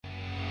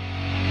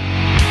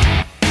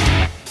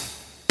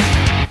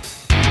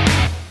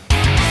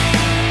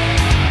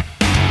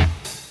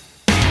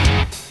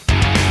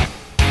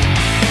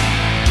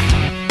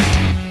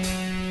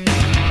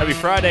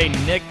Friday,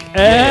 Nick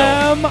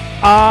Gale.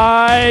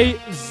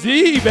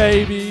 M-I-Z,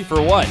 baby.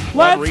 For what? Let's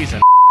What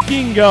reason?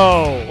 f***ing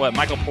go. What,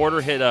 Michael Porter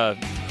hit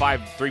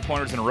 5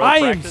 3-pointers in a row I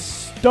at am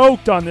practice?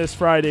 stoked on this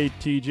Friday,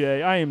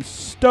 TJ. I am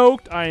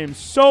stoked. I am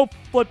so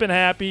flipping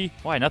happy.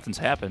 Why? Nothing's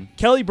happened.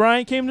 Kelly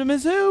Bryant came to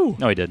Mizzou.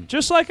 No, he didn't.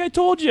 Just like I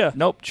told you.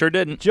 Nope, sure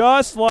didn't.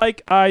 Just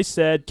like I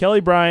said,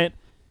 Kelly Bryant,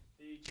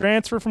 the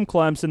transfer from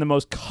Clemson, the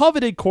most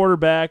coveted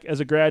quarterback as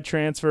a grad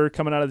transfer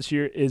coming out of this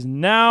year, is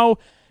now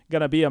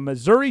going to be a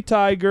Missouri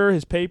Tiger.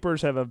 His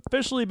papers have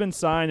officially been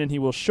signed, and he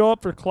will show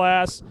up for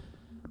class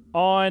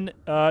on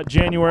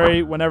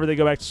January whenever they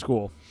go back to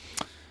school.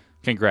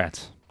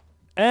 Congrats.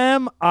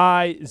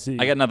 M-I-Z.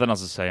 I got nothing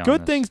else to say on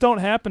Good this. things don't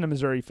happen to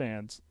Missouri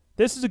fans.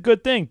 This is a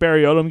good thing.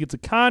 Barry Odom gets a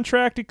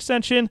contract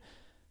extension.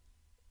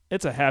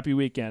 It's a happy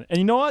weekend. And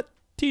you know what,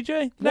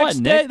 TJ?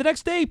 The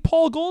next day,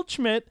 Paul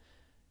Goldschmidt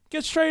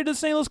gets traded to the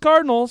St. Louis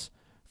Cardinals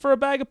for a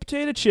bag of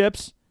potato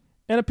chips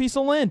and a piece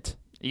of lint.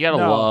 You got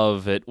to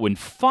love it when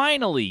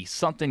finally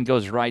something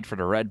goes right for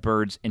the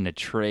Redbirds in the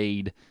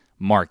trade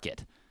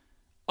market.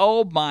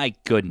 Oh, my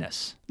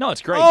goodness. No,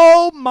 it's great.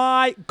 Oh,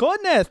 my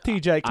goodness,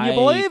 TJ. Can you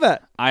believe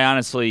it? I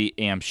honestly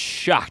am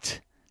shocked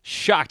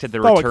at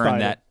the So return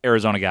excited. that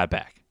Arizona got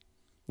back.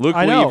 Luke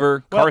I know.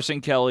 Weaver, Well- Carson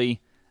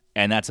Kelly,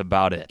 and that's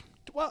about it.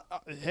 Well,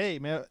 hey,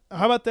 man.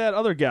 How about that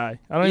other guy?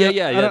 That other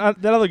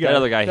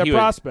guy. That He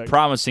prospect. was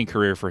promising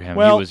career for him.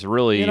 Well, he was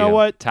really you know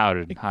what?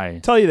 touted high.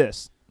 Tell you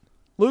this.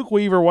 Luke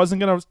Weaver wasn't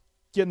going to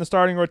get in the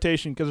starting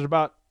rotation because there's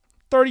about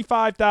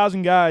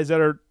 35,000 guys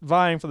that are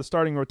vying for the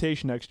starting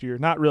rotation next year.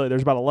 Not really.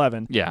 There's about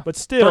 11. Yeah. But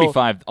still,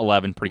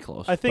 35-11, pretty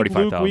close. I think Luke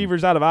 35,000.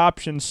 Weaver's out of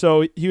options,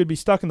 so he would be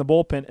stuck in the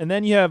bullpen. And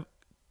then you have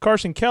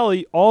Carson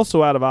Kelly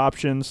also out of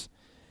options,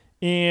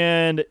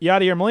 and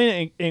Yadier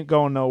Molina ain't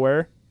going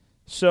nowhere.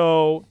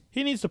 So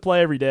he needs to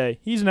play every day.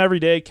 He's an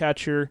everyday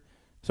catcher.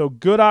 So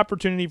good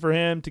opportunity for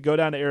him to go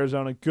down to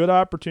Arizona. Good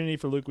opportunity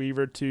for Luke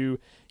Weaver to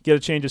get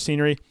a change of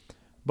scenery.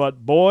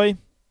 But, boy,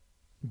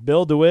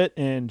 Bill DeWitt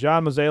and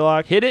John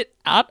Mozeliak. Hit it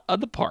out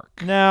of the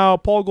park. Now,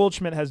 Paul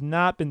Goldschmidt has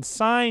not been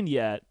signed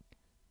yet,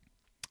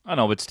 I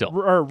know, but still.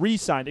 or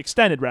re-signed,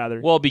 extended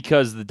rather. Well,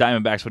 because the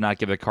Diamondbacks would not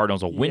give the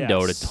Cardinals a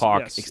window Yes, to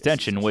talk yes,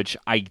 extension, yes. which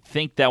I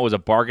think that was a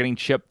bargaining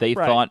chip they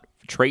Right. thought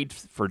trade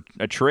for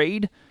a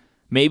trade.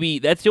 Maybe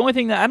that's the only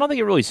thing that I don't think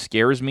it really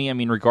scares me. I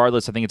mean,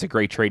 regardless, I think it's a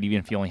great trade even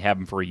if you only have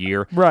him for a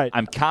year. Right.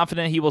 I'm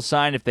confident he will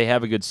sign if they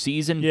have a good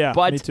season. Yeah,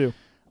 but me too.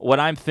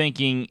 what I'm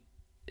thinking,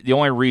 the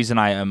only reason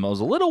I was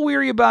a little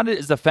weary about it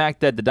is the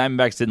fact that the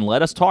Diamondbacks didn't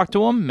let us talk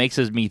to him. Makes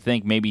me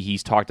think maybe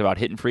he's talked about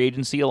hitting free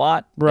agency a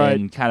lot. Right.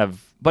 And kind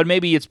of, but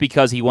maybe it's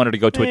because he wanted to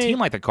go to a Hey, team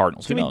like the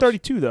Cardinals. He's Who knows?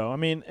 32, though. I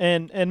mean,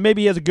 and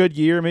maybe he has a good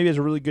year. Maybe he has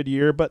a really good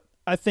year. But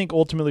I think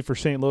ultimately for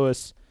St.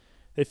 Louis,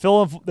 they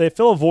fill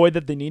a void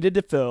that they needed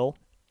to fill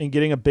in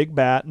getting a big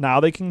bat.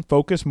 Now they can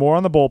focus more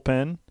on the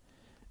bullpen.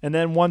 And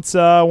then once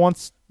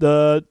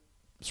the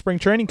spring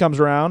training comes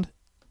around,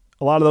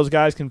 a lot of those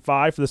guys can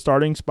vie for the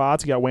starting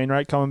spots. You got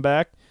Wainwright coming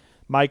back.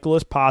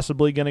 Michaelis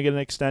possibly going to get an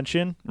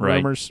extension. Right.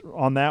 Rumors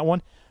on that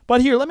one.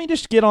 But here, let me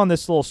just get on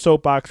this little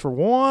soapbox for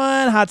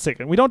one hot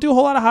second. We don't do a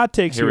whole lot of hot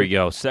takes Here we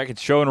go. Second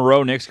show in a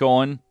row. Nick's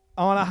going.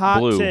 On a hot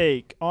Blue.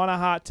 take.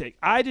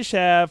 I just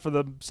have, for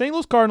the St.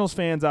 Louis Cardinals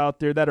fans out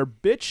there that are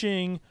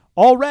bitching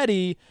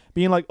already,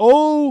 being like,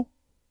 oh,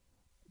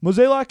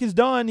 Mozeliak is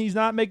done. He's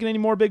not making any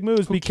more big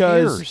moves Who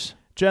because cares?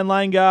 Jen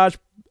Langosh,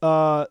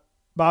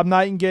 Bob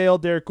Nightingale,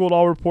 Derek Gould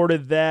all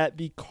reported that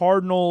the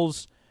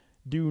Cardinals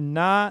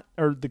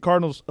the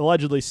Cardinals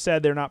allegedly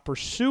said they're not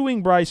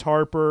pursuing Bryce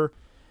Harper.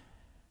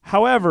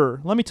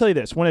 However, let me tell you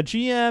this. When a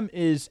GM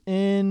is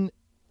in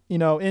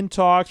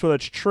talks, whether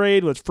it's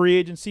trade, whether it's free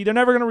agency, they're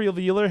never going to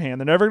reveal their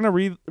hand. They're never going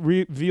to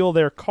reveal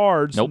their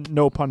cards. Nope.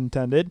 No pun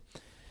intended.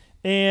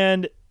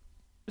 And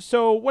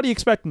so what do you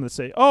expect them to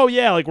say? Oh,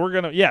 yeah, like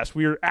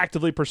we're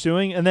actively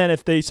pursuing. And then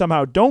if they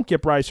somehow don't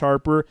get Bryce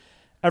Harper,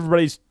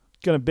 everybody's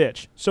going to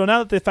bitch. So now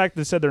that the fact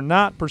that they said they're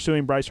not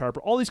pursuing Bryce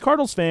Harper, all these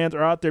Cardinals fans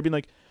are out there being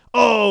like,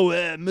 oh,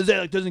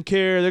 Mozeliak doesn't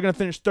care. They're going to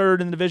finish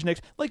third in the division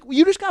next. Like,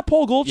 you just got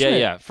Paul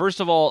Goldschmidt. Yeah. First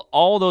of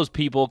all those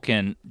people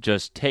can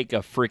just take a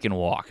freaking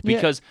walk.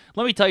 Because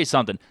let me tell you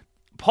something.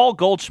 Paul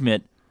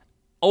Goldschmidt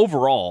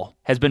overall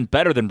has been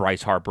better than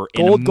Bryce Harper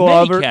in many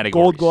categories.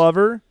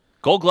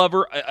 Gold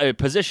Glover. A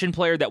position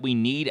player that we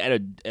need at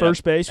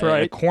First base, at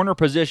right. a corner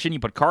position. You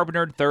put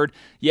Carpenter at third.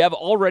 You have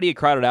already a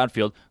crowded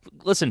outfield.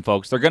 Listen,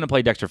 folks, they're going to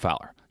play Dexter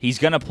Fowler. He's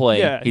going to play.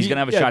 He's going to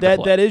have a shot to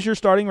play. That is your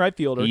starting right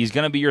fielder. He's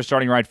going to be your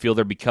starting right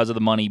fielder because of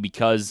the money,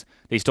 because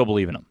they still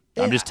believe in him.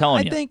 I'm just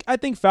telling you. I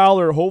think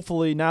Fowler,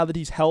 hopefully, now that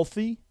he's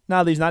healthy,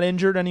 now that he's not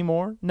injured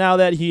anymore, now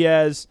that he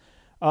has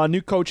a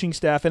new coaching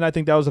staff, and I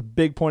think that was a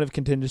big point of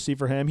contingency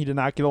for him. He did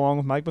not get along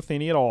with Mike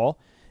Matheny at all.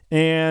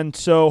 And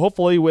so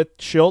hopefully with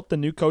Schilt, the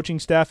new coaching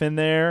staff in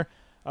there,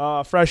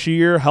 fresh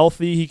year,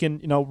 healthy, he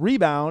can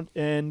rebound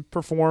and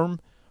perform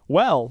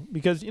well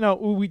because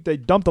they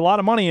dumped a lot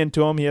of money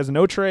into him. He has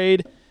no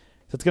trade,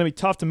 so it's going to be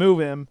tough to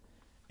move him.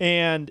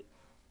 And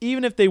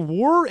even if they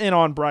were in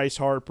on Bryce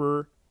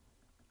Harper,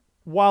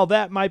 while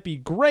that might be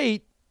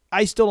great,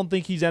 I still don't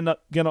think he's going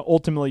to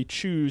ultimately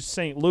choose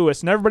St.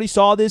 Louis. And everybody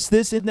saw this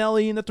in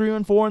Nelly and the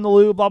 3-4 and the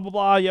Lou, blah, blah,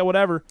 blah, yeah,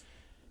 whatever.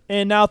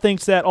 And now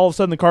thinks that all of a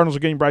sudden the Cardinals are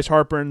getting Bryce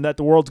Harper and that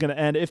the world's going to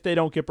end if they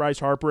don't get Bryce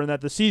Harper and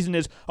that the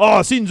season's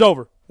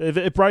over.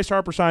 If Bryce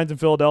Harper signs in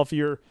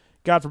Philadelphia or,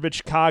 God forbid,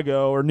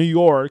 Chicago or New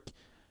York,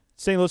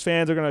 St. Louis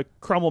fans are going to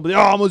crumble.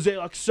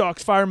 Mozeliak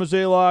sucks. Fire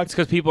Mozeliak. It's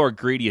because people are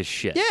greedy as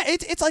shit. Yeah,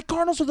 it's like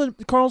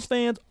Cardinals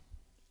fans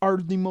are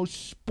the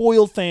most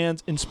spoiled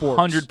fans in sports.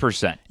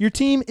 100%. Your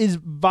team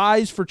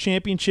vies for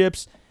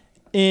championships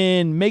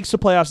and makes the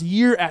playoffs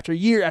year after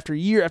year after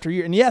year after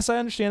year. And yes, I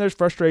understand there's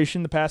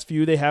frustration. The past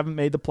few, they haven't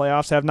made the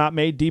playoffs, have not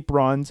made deep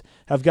runs,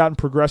 have gotten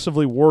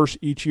progressively worse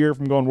each year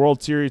from going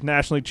World Series,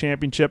 National League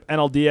Championship,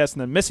 NLDS,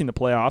 and then missing the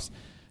playoffs.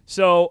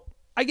 So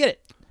I get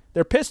it.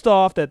 They're pissed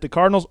off that the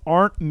Cardinals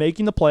aren't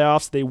making the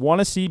playoffs. They want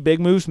to see big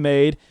moves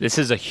made. This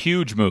is a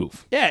huge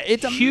move. Yeah,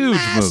 it's a huge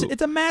move.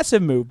 It's a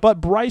massive move. But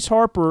Bryce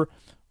Harper,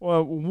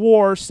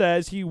 WAR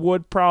says he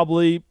would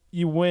probably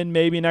win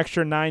maybe an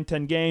extra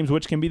 9-10 games,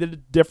 which can be the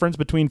difference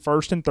between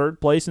first and third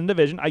place in the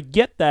division. I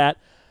get that.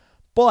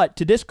 But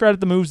to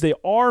discredit the moves they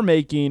are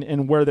making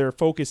and where their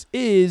focus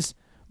is,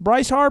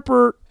 Bryce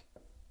Harper,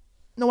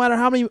 no matter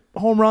how many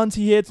home runs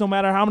he hits, no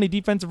matter how many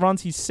defensive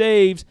runs he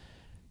saves,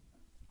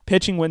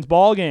 pitching wins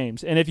ball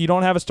games. And if you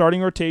don't have a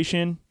starting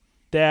rotation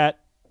that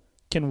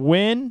can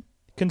win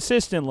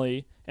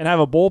consistently and have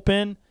a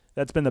bullpen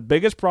that's been the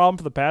biggest problem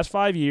for the past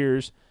 5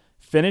 years,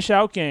 finish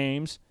out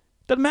games,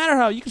 doesn't matter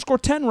how you can score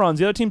 10 runs.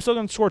 The other team's still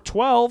going to score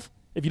 12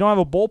 if you don't have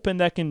a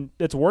bullpen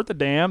that's worth a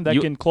damn, that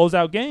can close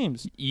out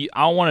games.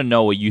 I want to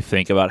know what you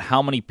think about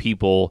how many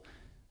people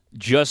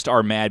just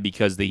are mad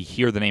because they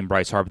hear the name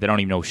Bryce Harper. They don't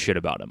even know shit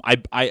about him.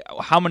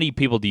 How many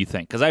people do you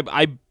think? Because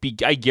I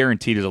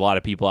guarantee there's a lot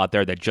of people out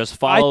there that just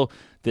follow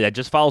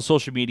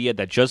social media,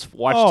 that just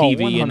watch TV,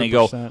 100%. and they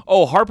go,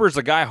 "Oh, Harper's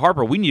the guy.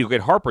 Harper, we need to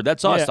get Harper.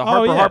 That's us, the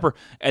Harper,"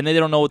 and they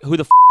don't know who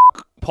the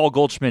Paul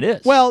Goldschmidt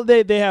is. Well,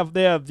 you have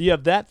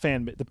that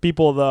fan, the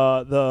people,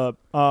 the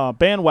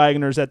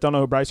bandwagoners that don't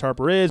know who Bryce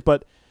Harper is,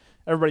 but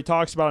everybody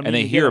talks about him and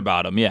they hear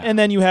about him, yeah. And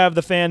then you have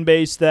the fan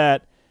base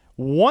that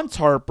wants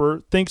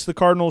Harper, thinks the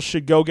Cardinals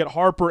should go get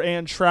Harper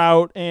and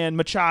Trout and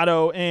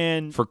Machado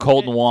and for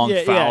Colton Wong,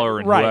 Fowler,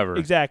 and right, whoever.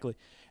 Exactly.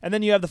 And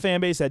then you have the fan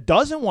base that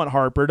doesn't want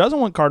Harper, doesn't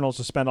want Cardinals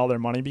to spend all their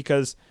money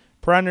because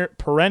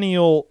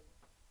perennial,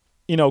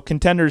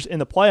 contenders in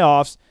the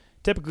playoffs,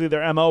 typically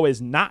their MO is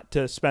not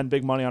to spend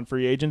big money on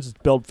free agents, it's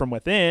build from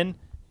within.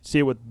 See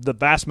it with the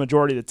vast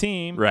majority of the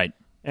team. Right.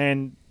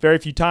 And very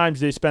few times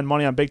they spend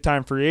money on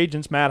big-time free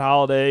agents, Matt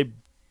Holliday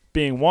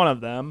being one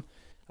of them.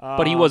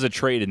 But he was a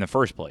trade in the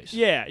first place.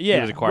 Yeah. He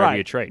was acquired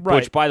via trade. Right.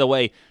 Which, by the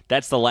way,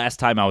 that's the last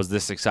time I was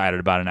this excited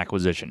about an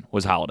acquisition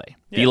was Holliday.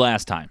 Yeah. The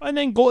last time. And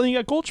then you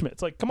got Goldschmidt.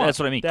 It's like, come on. That's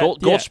what I mean.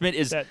 Goldschmidt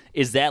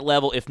is that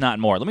level, if not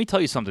more. Let me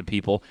tell you something,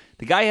 people.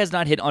 The guy has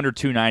not hit under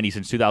 290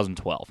 since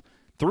 2012.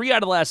 3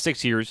 out of the last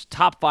 6 years,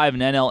 top 5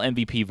 in NL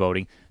MVP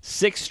voting,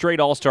 6 straight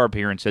All-Star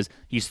appearances.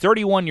 He's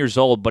 31 years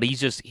old, but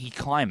he's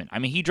climbing. I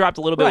mean, he dropped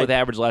a little bit with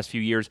average the last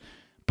few years.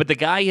 But the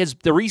guy is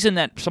the reason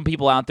that some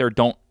people out there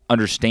don't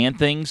understand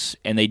things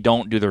and they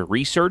don't do their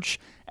research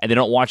and they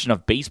don't watch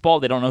enough baseball,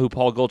 they don't know who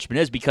Paul Goldschmidt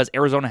is because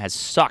Arizona has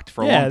sucked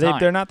for a long time.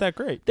 They're not that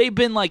great. They've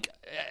been like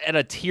at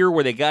a tier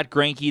where they got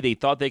Greinke, they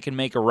thought they can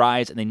make a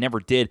rise, and they never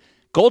did.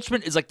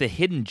 Goldschmidt is like the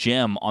hidden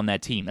gem on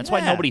that team. That's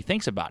why nobody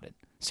thinks about it.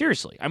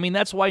 Seriously. I mean,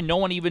 that's why no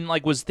one even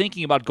was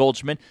thinking about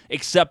Goldschmidt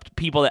except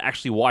people that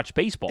actually watch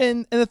baseball.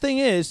 And the thing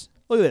is,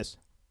 look at this.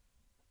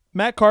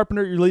 Matt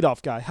Carpenter, your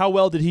leadoff guy, how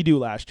well did he do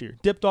last year?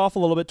 Dipped off a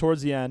little bit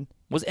towards the end.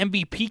 Was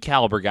MVP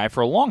caliber guy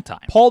for a long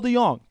time. Paul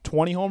DeJong,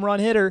 20 home run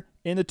hitter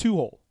in the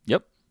 2-hole.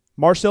 Yep.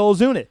 Marcell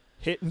Ozuna,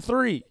 hitting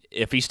 3.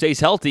 If he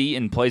stays healthy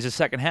and plays his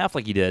second half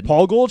like he did.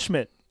 Paul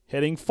Goldschmidt,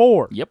 hitting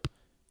 4. Yep.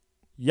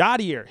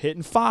 Yadier,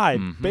 hitting 5.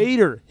 Mm-hmm.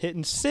 Bader,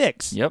 hitting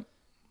 6. Yep.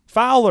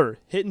 Fowler,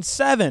 hitting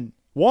 7.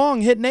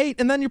 Wong hitting 8,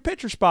 and then your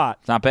pitcher spot.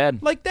 It's not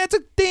bad. Like, that's a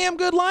damn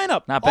good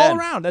lineup. Not bad. All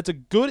around. It's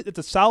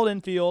a solid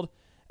infield.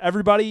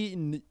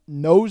 Everybody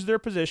knows their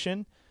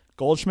position.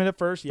 Goldschmidt at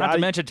first. Not to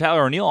mention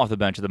Tyler O'Neill off the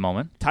bench at the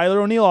moment.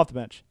 Tyler O'Neill off the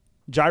bench.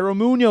 Jairo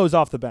Munoz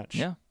off the bench.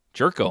 Yeah.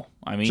 Jerko.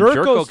 I mean,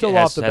 Jerko's still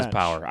has, off the has bench.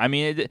 power. I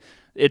mean,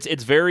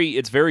 it's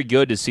very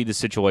good to see the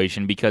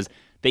situation because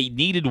they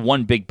needed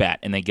one big bat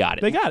and they got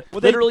it. They got it.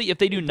 Well, literally, if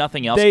they do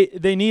nothing else,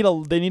 they need a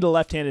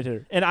left-handed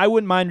hitter, and I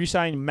wouldn't mind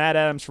re-signing Matt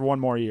Adams for one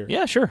more year.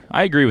 Yeah, sure,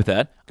 I agree with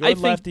that. Good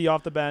lefty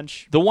off the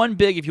bench. The one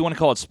big, if you want to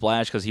call it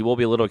splash, because he will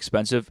be a little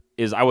expensive,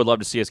 is I would love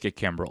to see us get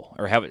Kimbrel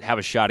or have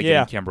a shot at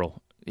getting Kimbrel.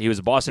 He was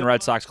a Boston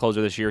Red Sox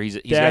closer this year. He's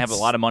going to have a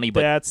lot of money,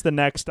 but that's the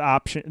next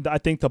option. I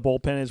think the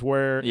bullpen is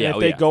where if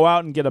they yeah. go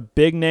out and get a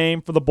big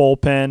name for the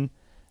bullpen,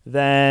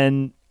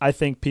 then I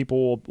think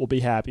people will be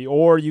happy.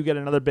 Or you get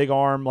another big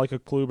arm like a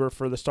Kluber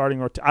for the starting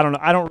rotation. I don't know.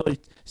 I don't really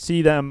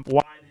see them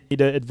why they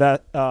need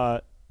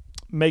to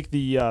make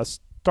the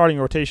starting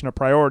rotation a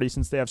priority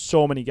since they have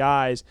so many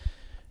guys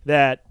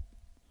that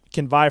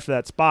can vie for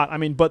that spot. I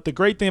mean, but the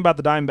great thing about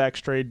the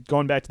Diamondbacks trade,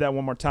 going back to that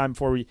one more time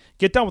before we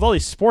get done with all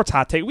these sports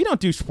hot takes, we don't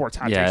do sports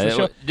hot takes.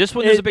 Yeah, just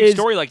when there's a big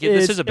story like it,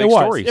 this is a big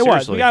story. It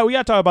was. Seriously. We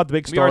got to talk about the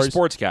big stories. We are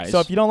sports guys. So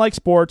if you don't like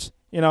sports,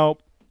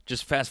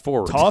 just fast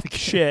forward. Tough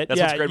shit. That's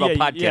what's great about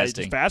podcasting. Yeah,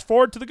 just fast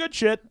forward to the good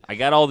shit. I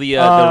got all the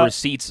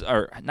receipts,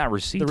 or not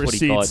receipts. What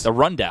do you call it? The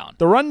rundown.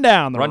 The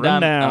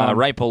rundown.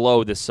 Right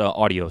below this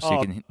audio,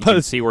 so you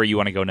can see where you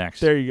want to go next.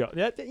 There you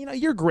go.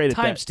 You're great at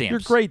that. Timestamps. You're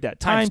great at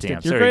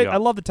timestamps. You're there great. you go. I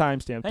love the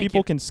timestamp. Thank People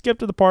you. can skip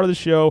to the part of the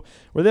show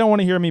where they don't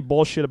want to hear me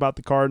bullshit about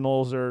the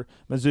Cardinals or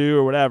Mizzou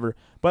or whatever.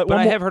 But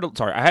I have heard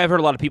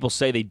a lot of people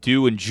say they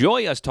do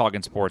enjoy us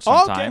talking sports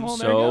sometimes. well,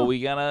 there you go. So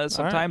we gotta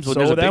sometimes All right.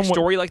 when So there's a big then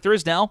story like there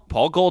is now,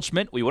 Paul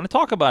Goldschmidt, we want to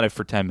talk about it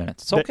for 10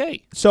 minutes. It's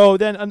okay. So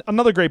then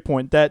another great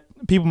point that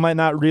people might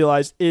not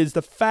realize is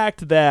the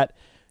fact that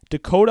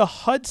Dakota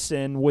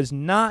Hudson was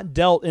not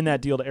dealt in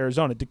that deal to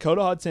Arizona.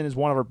 Dakota Hudson is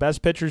one of our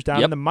best pitchers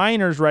down in the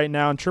minors right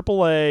now in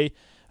AAA.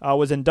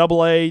 Was in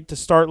AA to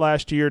start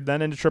last year,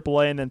 then into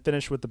AAA, and then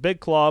finished with the big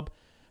club.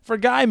 For a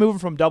guy moving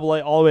from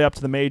AA all the way up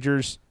to the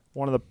majors,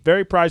 one of the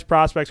very prized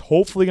prospects,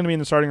 hopefully going to be in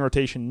the starting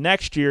rotation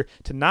next year,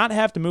 to not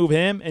have to move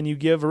him and you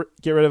get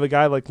rid of a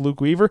guy like Luke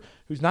Weaver,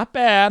 who's not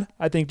bad.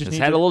 I think just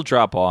had a little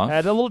drop off.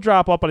 Had a little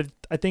drop off, but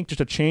I think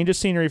just a change of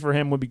scenery for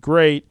him would be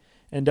great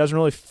and doesn't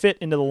really fit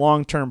into the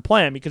long-term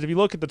plan. Because if you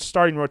look at the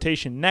starting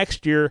rotation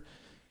next year,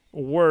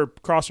 we're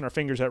crossing our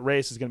fingers that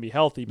Reyes is going to be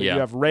healthy. But you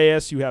have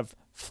Reyes, you have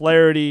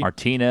Flaherty,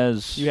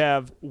 Martinez, you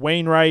have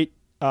Wainwright,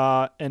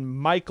 and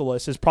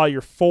Michaelis is probably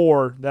your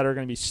four that are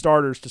going to be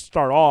starters to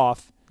start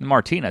off.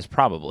 Martinez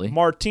probably.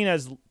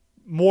 Martinez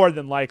more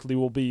than likely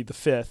will be the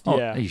fifth. Oh,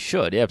 yeah, he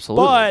should.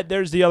 Absolutely. But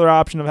there's the other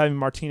option of having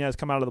Martinez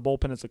come out of the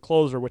bullpen as a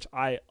closer, which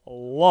I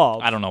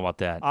love. I don't know about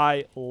that.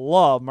 I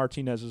love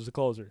Martinez as a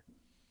closer.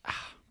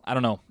 I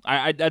don't know.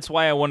 I that's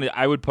why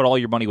I would put all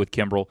your money with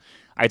Kimbrel.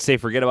 I'd say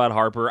forget about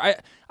Harper.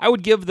 I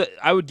would give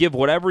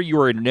whatever you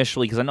were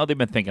initially, because I know they've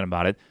been thinking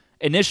about it.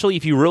 Initially,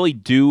 if you really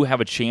do have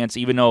a chance,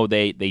 even though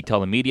they tell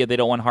the media they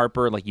don't want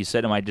Harper, like you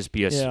said, it might just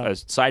be a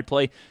side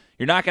play.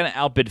 You're not going to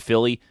outbid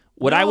Philly.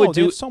 I would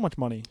do, they have so much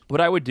money.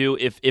 What I would do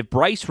if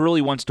Bryce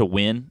really wants to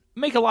win,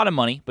 make a lot of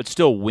money, but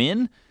still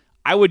win,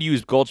 I would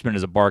use Goldschmidt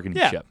as a bargaining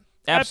chip.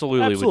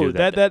 Absolutely would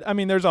do that. I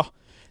mean, there's a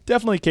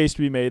definitely a case to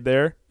be made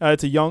there.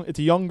 It's a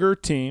younger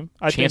team.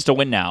 Chance to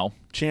win now.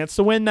 Chance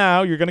to win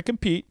now. You're going to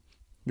compete.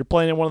 You're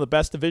playing in one of the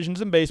best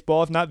divisions in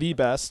baseball, if not the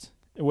best,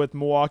 with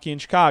Milwaukee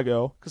and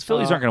Chicago. Because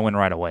Phillies aren't going to win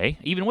right away,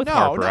 even with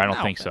Harper. I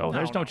don't think so.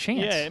 There's no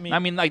chance. Yeah, I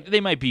mean, like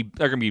they're going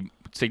to be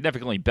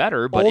significantly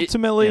better, but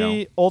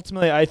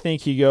ultimately, I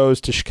think he goes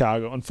to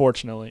Chicago.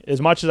 Unfortunately,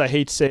 as much as I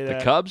hate to say that,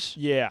 the Cubs.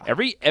 Yeah,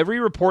 every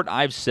report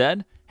I've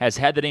said has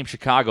had the name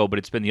Chicago, but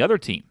it's been the other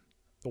team.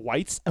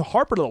 The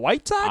Harper to the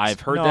White Sox. I've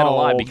heard that a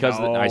lot because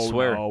I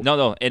swear,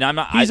 no, and I'm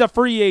not. He's a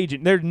free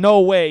agent. There's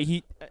no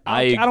way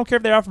I don't care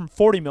if they offer him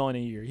 $40 million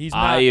a year. He's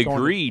not. I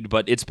agreed,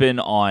 but it's been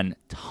on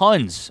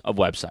tons of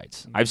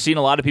websites. I've seen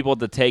a lot of people at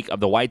the take of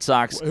the White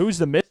Sox. Who's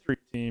the mystery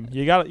team?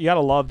 You got to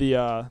love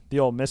the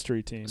old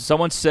mystery team.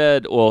 Someone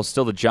said, well,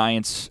 still the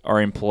Giants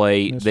are in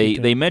play.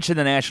 They mentioned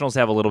the Nationals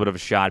have a little bit of a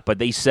shot, but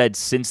they said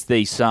since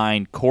they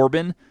signed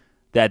Corbin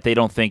that they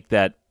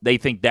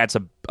think that's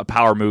a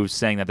power move,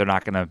 saying that they're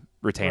not going to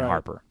retain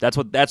Harper. That's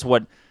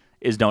what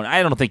is known.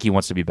 I don't think he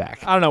wants to be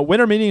back. I don't know.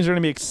 Winter meetings are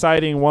going to be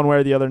exciting one way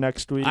or the other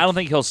next week. I don't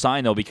think he'll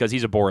sign, though, because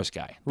he's a Boris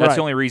guy. That's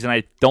the only reason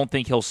I don't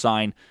think he'll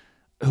sign.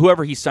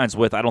 Whoever he signs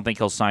with, I don't think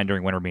he'll sign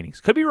during winter meetings.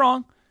 Could be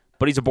wrong,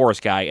 but he's a Boris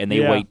guy, and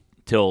they wait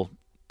till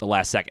the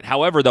last second.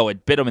 However, though,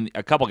 it bit him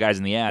a couple guys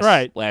in the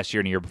ass last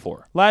year and the year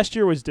before. Last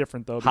year was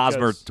different, though.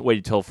 Hosmer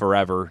waited till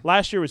forever.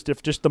 Last year was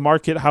different. Just the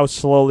market, how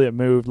slowly it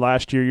moved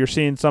last year. You're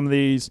seeing some of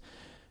these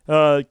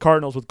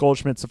Cardinals with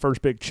Goldschmidt's the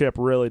first big chip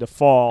really to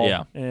fall.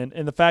 Yeah.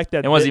 And the fact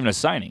that it wasn't even a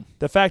signing.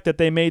 The fact that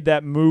they made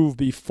that move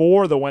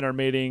before the winter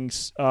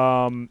meetings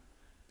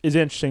is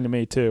interesting to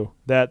me too.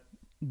 That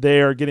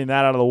they are getting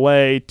that out of the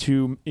way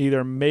to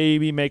either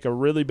maybe make a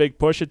really big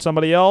push at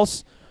somebody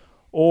else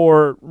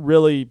or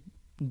really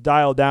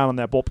dial down on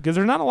that bullpen, because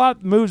there's not a lot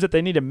of moves that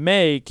they need to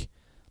make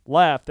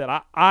left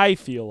that I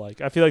feel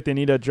like. I feel like they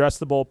need to address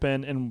the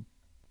bullpen and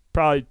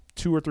probably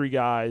 2 or 3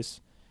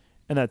 guys,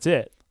 and that's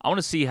it. I want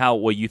to see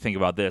what you think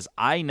about this.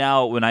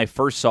 When I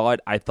first saw it,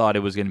 I thought it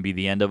was going to be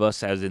the end of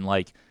us, as in,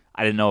 like,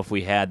 I didn't know if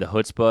we had the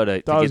chutzpah to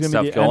get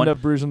stuff be the going. End of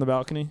Bruising the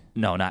Balcony?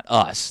 No, not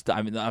us.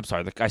 I mean, I'm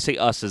sorry. I say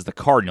us as the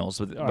Cardinals,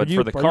 but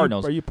for the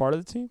Cardinals, are you part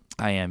of the team?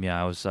 I am.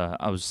 Yeah,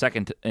 I was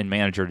second in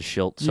manager to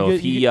Schilt. So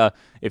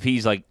if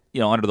he's like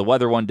under the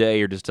weather one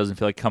day or just doesn't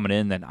feel like coming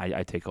in, then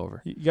I take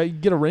over. You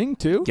get a ring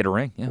too? Get a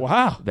ring. Yeah.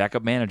 Wow.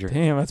 Backup manager.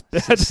 Damn, that's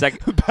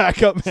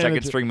backup manager.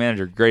 Second string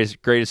manager.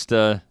 Greatest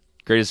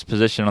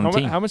position on the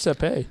team. How much does that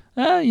pay?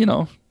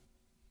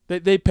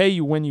 They pay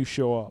you when you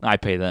show up. I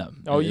pay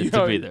them. Oh,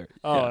 to be there.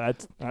 Oh, yeah.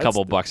 that's a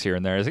couple bucks here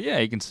and there. It's like, yeah,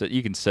 you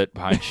can sit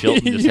behind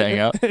Schilt and just hang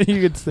out.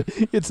 You can sit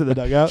in the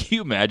dugout. Can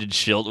you imagine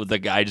Schilt with the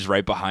guy just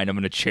right behind him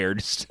in a chair?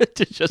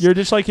 You're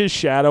just like his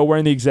shadow,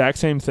 wearing the exact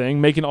same thing,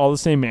 making all the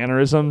same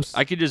mannerisms.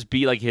 I could just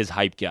be like his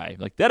hype guy,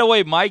 like that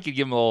away, Mike, and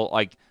give him a little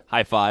like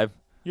high five.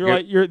 You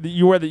throw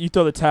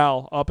the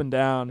towel up and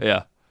down.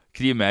 Yeah.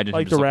 Can you imagine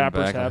like him just the looking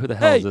rappers back? have. Who the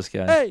hell is this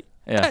guy? Hey,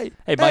 yeah.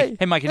 Hey, Mike.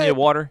 Hey, Mike. You need a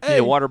water? You need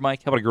a water,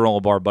 Mike? How about a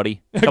granola bar,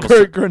 buddy?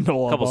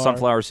 Granola couple bar.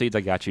 sunflower seeds. I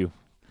got you.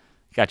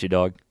 Got you,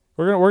 dog.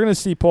 We're gonna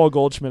see Paul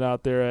Goldschmidt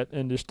out there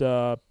and just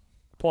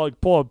pull a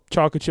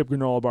chocolate chip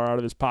granola bar out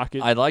of his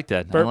pocket. I like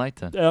that.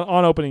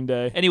 On opening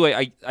day.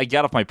 Anyway, I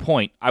got off my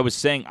point. I was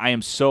saying I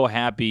am so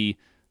happy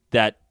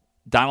that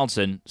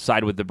Donaldson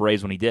sided with the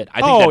Braves when he did.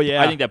 I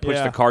think that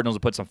pushed the Cardinals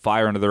and put some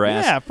fire under their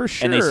ass. Yeah, for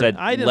sure. And they said,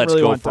 let's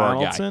really go want for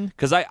Donaldson. our guy.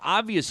 Because I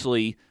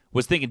obviously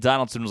was thinking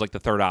Donaldson was like the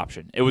third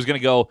option. It was going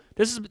to go,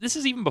 this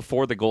is even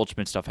before the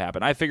Goldschmidt stuff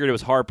happened. I figured it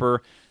was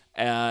Harper,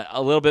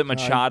 a little bit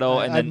Machado.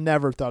 I and then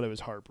never thought it was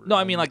Harper. No,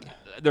 I mean like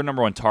their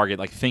number one target,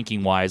 like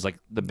thinking-wise, like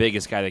the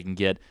biggest guy they can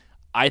get.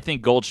 I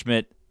think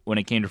Goldschmidt, when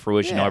it came to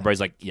fruition,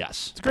 everybody's like,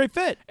 yes. It's a great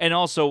fit. And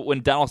also,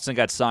 when Donaldson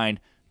got signed,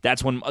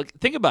 that's when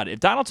think about it. If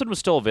Donaldson was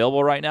still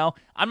available right now,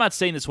 I'm not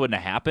saying this wouldn't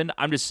have happened.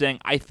 I'm just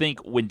saying I think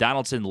when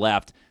Donaldson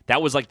left,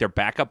 that was like their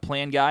backup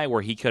plan guy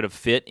where he could have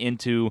fit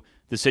into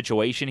the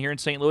situation here in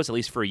St. Louis, at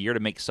least for a year, to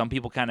make some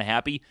people kind of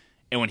happy.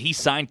 And when he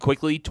signed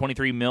quickly,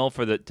 $23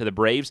 million to the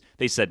Braves,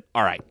 they said,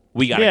 all right,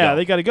 we got to go. Yeah,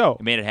 they got to go.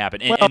 It made it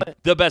happen. And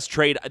the best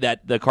trade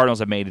that the Cardinals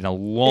have made in a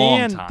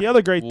long time. The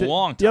other great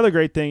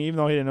thing, even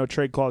though he didn't know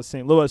trade clause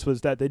St. Louis,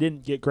 was that they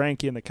didn't get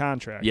Greinke in the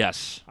contract.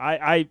 Yes.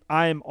 I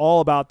am all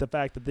about the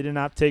fact that they did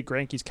not take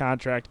Greinke's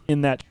contract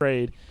in that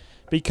trade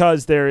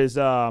because there's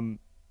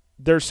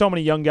so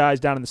many young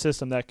guys down in the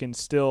system that can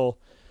still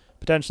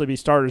potentially be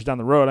starters down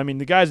the road. I mean,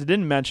 the guys that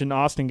didn't mention,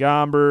 Austin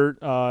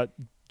Gombert,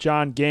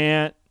 John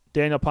Gant,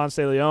 Daniel Ponce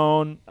de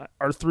Leon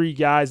are three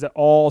guys that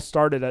all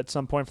started at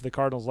some point for the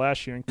Cardinals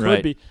last year and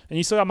could be. And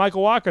you still got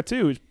Michael Wacha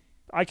too.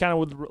 I kind of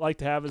would like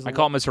to have as I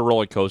call him as a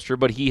roller coaster,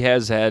 but he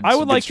has had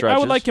some good stretches. I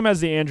would like him as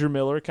the Andrew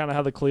Miller, kind of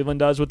how the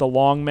Cleveland does with the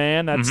long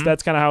man. That's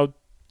kind of how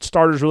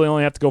starters really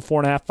only have to go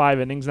 4.5,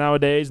 5 innings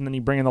nowadays, and then you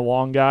bring in the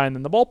long guy and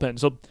then the bullpen.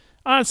 So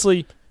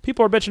honestly,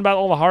 people are bitching about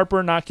all the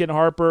Harper, not getting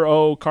Harper.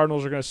 Oh,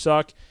 Cardinals are going to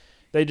suck.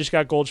 They just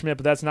got Goldschmidt,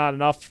 but that's not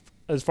enough.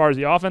 As far as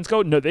the offense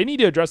goes, no, they need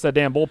to address that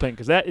damn bullpen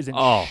because that is in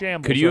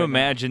shambles. Could you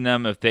imagine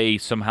them if they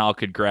somehow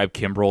could grab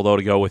Kimbrel though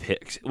to go with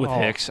Hicks?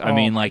 I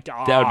mean, like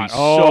that would be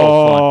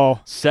so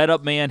fun. Set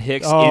up man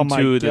Hicks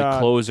into the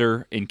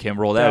closer in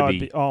Kimbrel. That would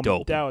be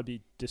dope. That would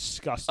be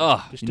disgusting.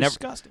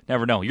 Disgusting.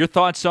 Never know. Your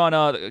thoughts on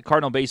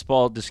Cardinal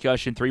baseball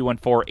discussion?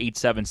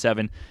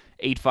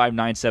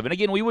 314-877-8597.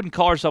 Again, we wouldn't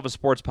call ourselves a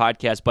sports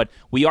podcast, but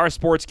we are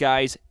sports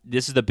guys.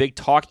 This is the big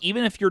talk.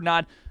 Even if you're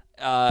not.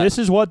 This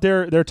is what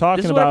they're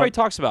talking this is about. What everybody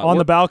talks about on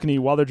the balcony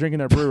while they're drinking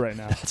their brew right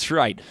now. That's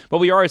right. But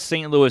we are a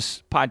St.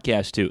 Louis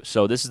podcast too,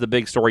 so this is the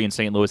big story in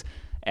St. Louis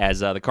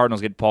as the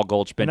Cardinals get Paul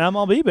Goldschmidt. An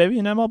MLB, baby,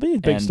 an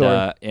MLB, big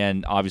story.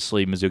 And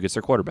obviously Mizzou gets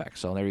their quarterback.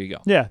 So there you go.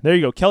 Yeah, there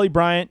you go. Kelly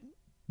Bryant,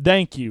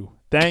 thank you,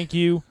 Barry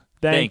Odom.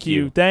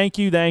 Thank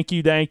you,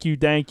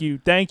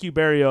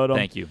 Barry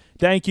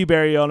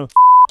Odom.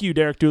 You,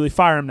 Derek Dooley.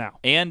 Fire him now.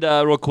 And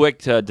real quick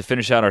to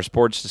finish out our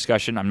sports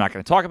discussion, I'm not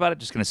going to talk about it.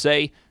 Just going to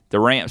say.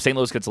 St.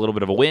 Louis gets a little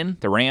bit of a win.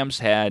 The Rams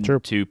had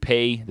to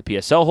pay the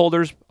PSL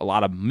holders a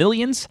lot of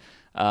millions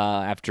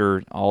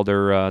after all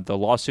their the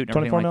lawsuit and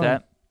everything like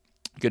that.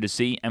 Good to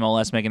see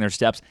MLS making their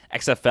steps.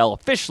 XFL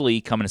officially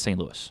coming to St.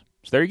 Louis.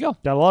 So there you go.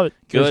 Gotta love it.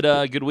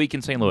 Good week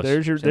in St. Louis.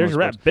 There's your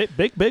wrap.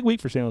 Big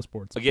week for St. Louis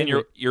sports. Again,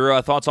 your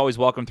thoughts always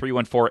welcome.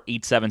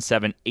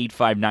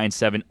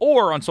 314-877-8597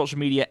 or on social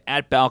media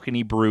at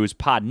Balcony Brews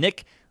Pod.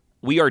 Nick,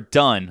 we are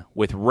done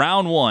with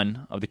round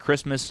one of the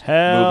Christmas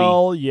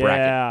movie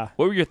bracket.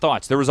 What were your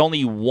thoughts? There was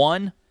only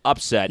one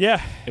upset.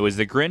 Yeah. It was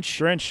the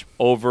Grinch.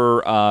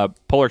 Over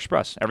Polar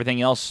Express.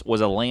 Everything else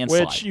was a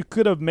landslide. Which you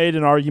could have made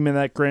an argument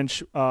that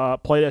Grinch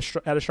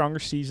had a stronger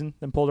season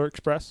than Polar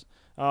Express.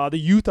 The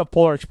youth of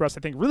Polar Express, I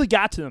think, really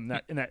got to them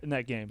in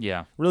that game.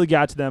 Yeah. Really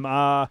got to them.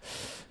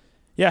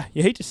 Yeah,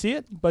 you hate to see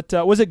it, but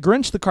was it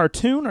Grinch the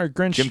cartoon or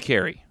Grinch? Jim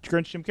Carrey.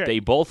 Grinch Jim Carrey. They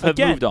both have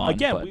moved on.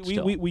 Again,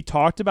 we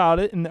talked about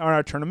it in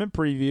our tournament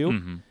preview.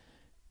 Mm-hmm.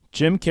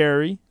 Jim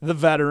Carrey, the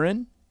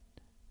veteran.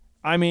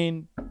 I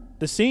mean,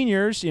 the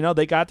seniors,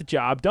 they got the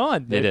job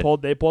done. They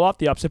pulled off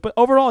the upset, but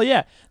overall,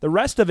 yeah, the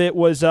rest of it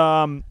was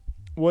all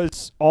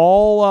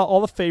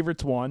the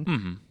favorites won.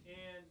 Mm-hmm.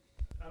 And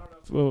I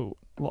don't know.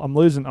 I'm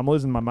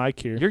losing my mic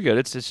here. You're good.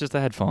 It's just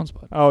the headphones,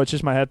 bud. Oh, it's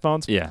just my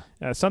headphones. Yeah.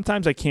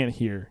 Sometimes I can't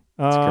hear.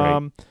 That's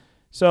great.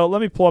 So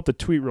let me pull up the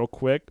tweet real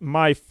quick.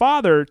 My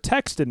father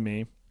texted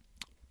me.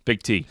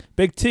 Big T.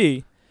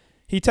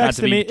 He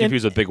texted me.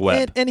 Confused with Big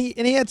Web. And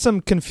he had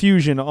some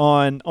confusion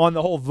on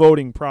the whole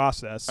voting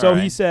process. So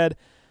he said,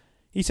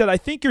 I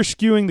think you're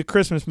skewing the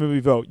Christmas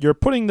movie vote. You're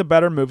putting the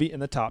better movie in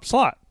the top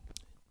slot.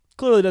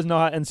 Clearly doesn't know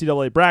how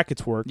NCAA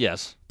brackets work.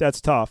 Yes. That's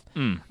tough.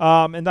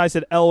 And I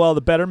said, LOL, the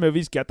better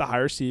movies get the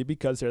higher seed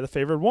because they're the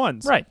favored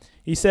ones. Right.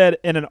 He said,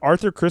 and an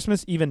Arthur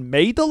Christmas even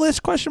made the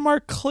list, ?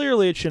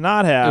 Clearly it should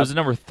not have. It was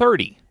number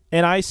 30.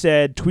 And I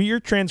said, tweet your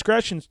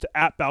transgressions to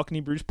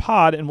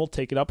 @BalconyBrewsPod and we'll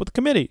take it up with the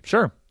committee.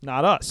 Sure.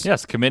 not us.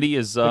 Yes, committee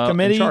is The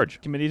committee, in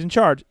charge. Committee's in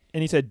charge.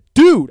 And he said,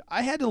 dude,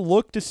 I had to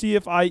look to see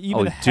if I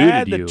even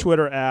had the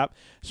Twitter app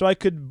so I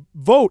could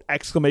vote, !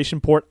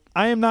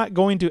 I am not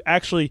going to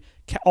actually,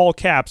 all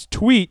caps,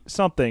 tweet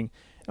something.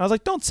 And I was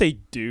like, don't say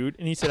dude.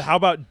 And he said, how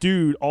about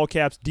dude, all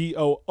caps,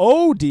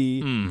 DOOD?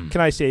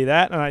 Can I say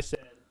that? And I said,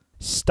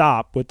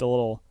 stop with the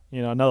little,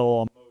 another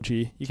little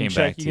emoji. You can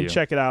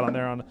check it out on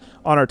there on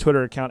our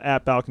Twitter account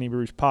at Balcony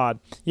Brews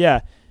Pod. Yeah.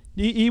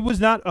 He was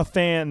not a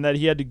fan that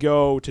he had to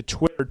go to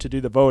Twitter to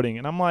do the voting.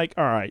 And I'm like,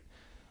 all right.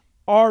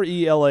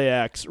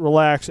 RELAX,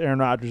 relax, Aaron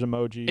Rodgers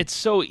emoji. It's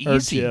so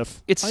easy.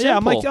 It's simple. Yeah,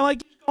 I'm like, go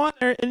on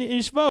there and you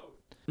just vote.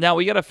 Now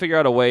we got to figure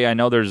out a way. I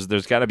know there's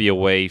got to be a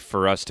way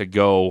for us to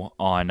go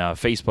on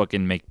Facebook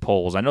and make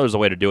polls. I know there's a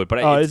way to do it, but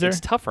it's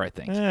tougher. I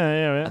think.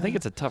 Yeah. I think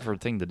it's a tougher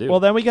thing to do.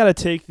 Well, then we got to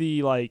take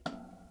the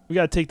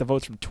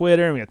votes from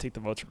Twitter, and we got to take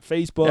the votes from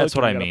Facebook. That's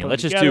what I mean.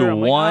 Let's just do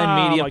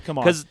one medium,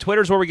 because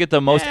Twitter's where we get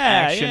the most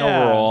action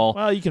overall.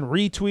 Well, you can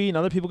retweet, and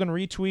other people can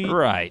retweet.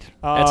 Right.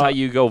 That's how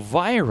you go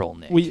viral,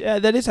 Nick.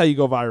 That is how you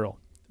go viral.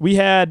 We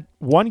had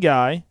one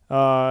guy,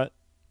 my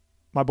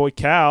boy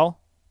Cal,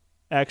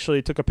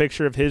 actually took a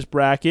picture of his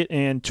bracket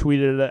and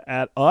tweeted it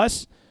at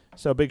us.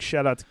 So big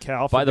shout out to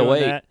Cal for By the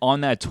way, that.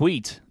 On that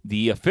tweet,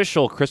 the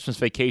official Christmas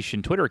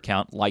Vacation Twitter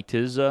account liked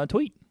his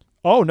tweet.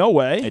 Oh, no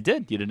way. It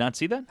did. You did not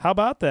see that? How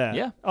about that?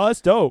 Yeah. Oh,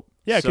 that's dope.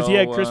 Yeah, because he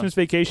had So, Christmas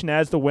Vacation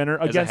as the winner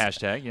As against a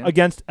hashtag, yeah.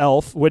 against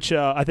Elf, which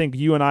I think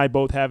you and I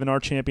both have in our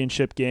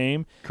championship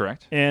game.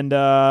 Correct. And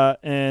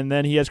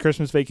then he has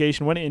Christmas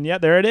Vacation winning, and yeah,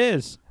 there it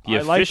is. The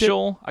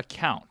official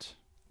account.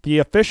 The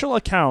official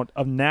account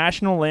of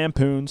National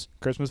Lampoon's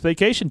Christmas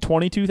Vacation,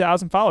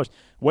 22,000 followers.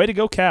 Way to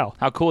go, Cal.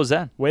 How cool is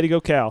that? Way to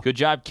go, Cal. Good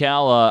job,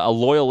 Cal, a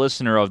loyal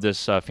listener of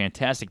this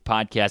fantastic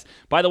podcast.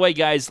 By the way,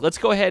 guys, let's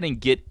go ahead and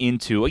get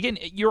into, again,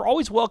 you're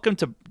always welcome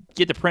to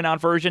get the printout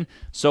version.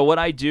 So what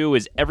I do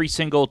is every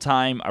single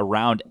time a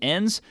round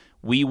ends,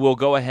 we will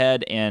go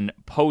ahead and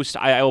post.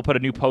 I will put a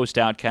new post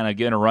out, kind of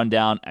giving a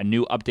rundown, a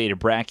new updated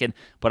bracket.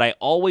 But I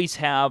always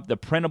have the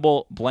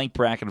printable blank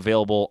bracket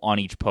available on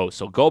each post.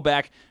 So go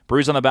back,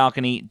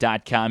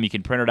 brewsonthebalcony.com. You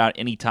can print it out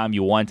anytime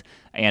you want.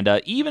 And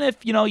even if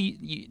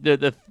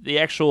the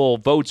actual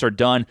votes are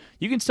done,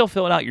 you can still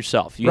fill it out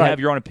yourself. You have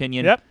your own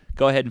opinion. Yep.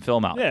 Go ahead and fill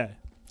them out. Yeah.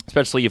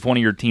 Especially if one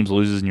of your teams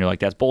loses and you're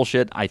like, that's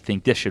bullshit, I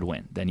think this should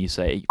win. Then you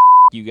say,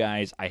 you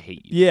guys, I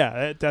hate you.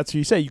 Yeah, that's what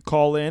you say. You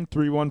call in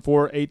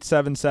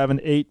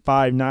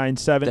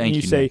 314-877-8597 and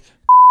you say,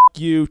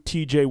 you,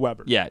 TJ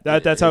Weber. Yeah.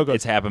 That's how it goes.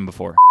 It's happened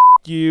before.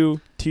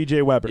 You,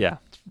 TJ Weber. Yeah.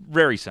 It's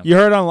very simple. You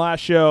heard it on the last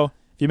show.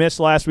 If you missed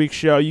last week's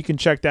show, you can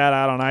check that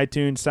out on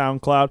iTunes,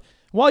 SoundCloud.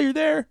 While you're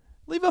there,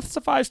 leave us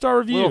a 5-star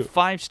review. A little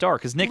 5-star.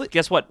 Because, Nick,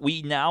 guess what?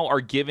 We now are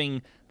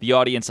giving the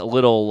audience a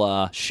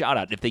little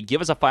shout-out. If they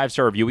give us a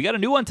 5-star review, we got a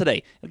new one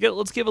today.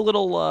 Let's give a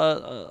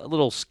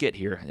little skit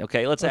here.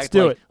 Okay, let's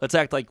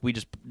act like we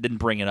just didn't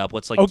bring it up.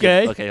 Let's like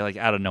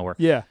out of nowhere.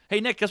 Yeah. Hey,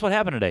 Nick, guess what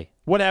happened today?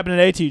 What happened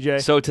today,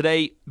 TJ? So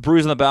today,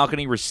 Brews on the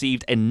Balcony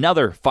received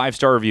another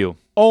 5-star review.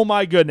 Oh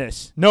my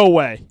goodness! No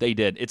way. They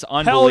did. It's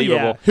unbelievable.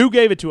 Hell yeah. Who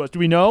gave it to us? Do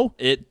we know?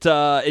 It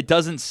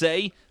doesn't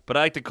say. But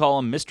I like to call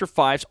them Mr.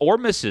 Fives or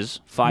Mrs.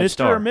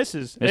 5-star. Mr. or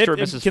Mrs. Mr. or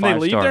Mrs. Can 5-star. they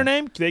leave their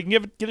name? They can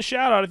get a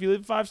shout-out if you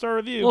leave a 5-star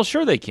review. Well,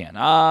 sure they can.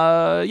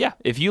 Yeah.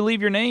 If you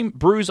leave your name,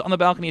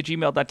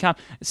 brewsonthebalcony@gmail.com.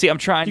 See, I'm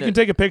trying You can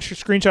take a picture,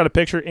 screenshot a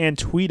picture, and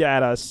tweet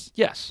at us.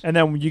 Yes. And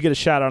then you get a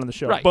shout-out on the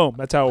show. Right. Boom.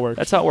 That's how it works.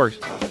 That's how it works.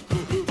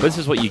 But this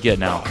is what you get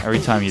now every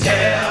time you do.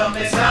 Tell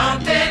me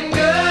something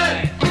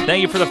good.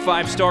 Thank you for the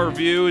 5-star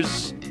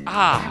reviews.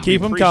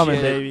 Keep them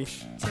coming, baby.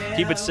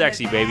 Keep it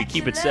sexy, baby.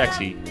 Keep it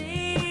sexy.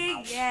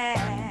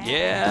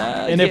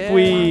 Yeah. And if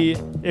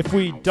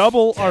we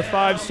double our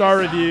 5-star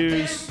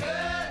reviews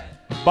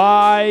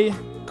by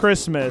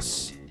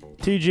Christmas,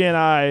 TJ and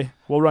I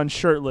will run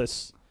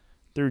shirtless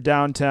through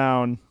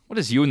downtown. What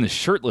is you and the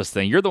shirtless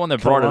thing? You're the one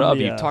that brought it up.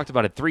 Columbia. You've talked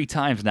about it 3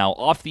 times now,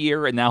 off the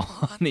air and now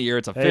on the air.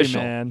 It's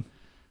official. Hey, man.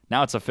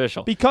 Now it's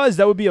official. Because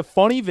that would be a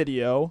funny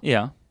video.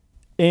 Yeah.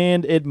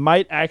 And it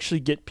might actually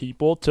get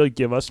people to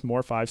give us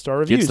more 5-star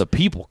reviews. Gets the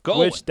people going.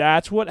 Which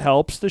that's what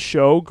helps the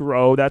show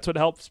grow. That's what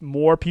helps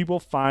more people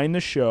find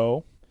the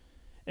show.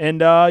 And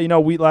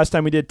we last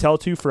time we did Tell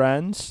 2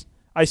 Friends.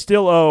 I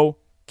still owe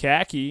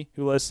Khaki,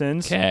 who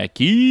listens.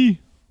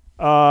 Khaki.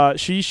 I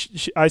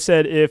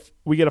said if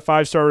we get a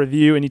 5-star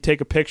review and you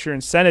take a picture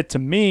and send it to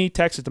me,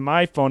 text it to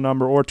my phone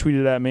number or tweet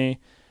it at me,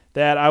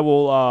 that I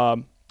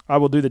will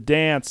do the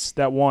dance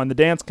that won the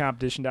dance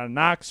competition down in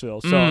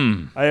Knoxville.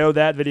 So I owe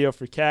that video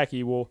for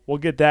Khaki. We'll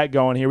get that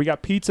going here. We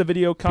got pizza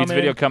video coming. Pizza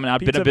video coming out.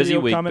 Been a busy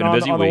week. On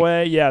the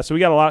way. Yeah, so we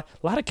got a lot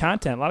of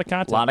content. A lot of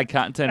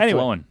content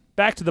flowing.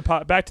 Back to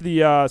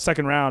the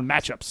second round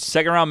matchups.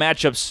 Second round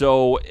matchups.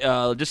 So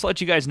just to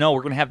let you guys know,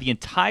 we're going to have the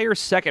entire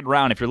second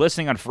round. If you're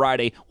listening on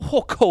Friday,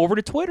 we'll go over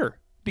to Twitter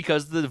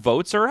because the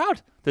votes are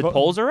out. The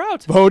polls are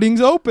out.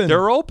 Voting's open.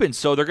 They're open.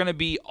 So they're going to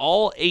be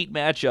all 8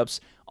 matchups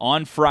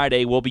on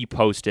Friday will be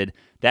posted.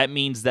 That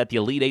means that the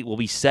Elite 8 will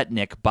be set,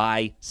 Nick,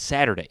 by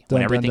Saturday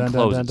when everything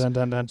closes. So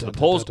the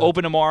polls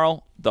open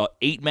tomorrow. The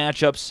 8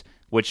 matchups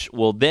which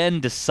will then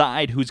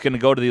decide who's going to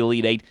go to the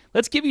Elite Eight.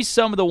 Let's give you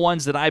some of the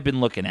ones that I've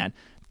been looking at.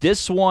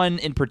 This one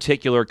in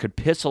particular could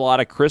piss a lot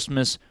of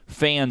Christmas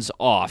fans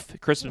off,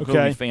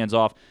 movie fans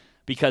off,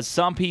 because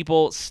some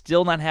people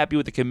still not happy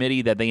with the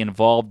committee that they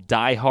involved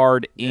Die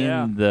Hard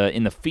in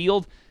the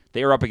field.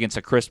 They are up against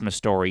A Christmas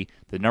Story,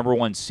 the number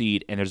 1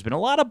 seed, and there's been a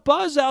lot of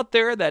buzz out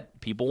there that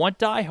people want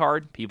Die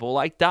Hard. People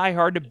like Die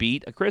Hard to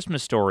beat A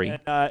Christmas Story. And,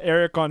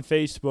 Eric on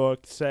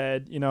Facebook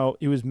said,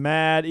 he was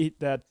mad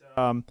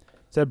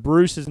said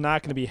Bruce is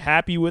not going to be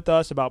happy with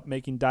us about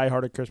making Die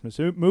Hard a Christmas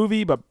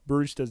movie, but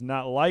Bruce does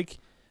not like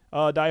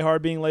Die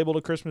Hard being labeled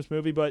a Christmas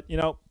movie. But,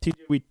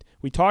 TJ,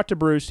 we talked to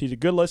Bruce. He's a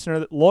good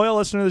listener, loyal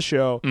listener to the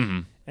show.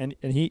 Mm-hmm. And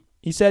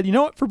he said, you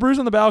know what, for Bruce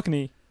on the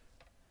Balcony,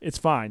 it's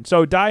fine.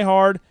 So Die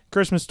Hard,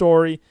 Christmas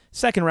Story,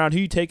 second round, who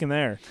you taking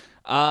there?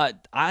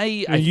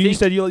 You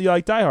said you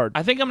like Die Hard.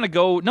 I think I'm going to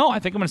go – no, I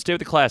think I'm going to stay with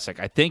the classic.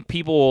 I think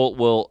people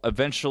will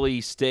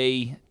eventually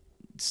stay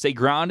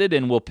grounded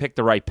and will pick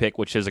the right pick,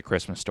 which is A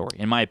Christmas Story,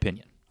 in my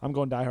opinion. I'm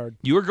going Die Hard.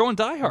 You are going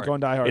Die Hard. I'm going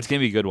Die Hard. It's going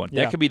to be a good one.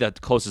 Yeah. That could be the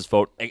closest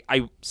vote.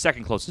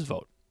 Second closest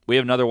vote. We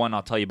have another one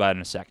I'll tell you about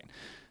in a second.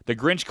 The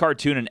Grinch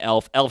cartoon and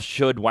Elf. Elf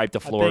should wipe the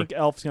floor. I think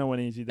Elf's going to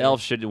win easy there.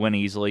 Elf should win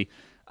easily.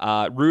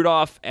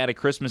 Rudolph at A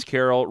Christmas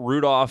Carol.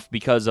 Rudolph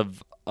because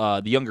of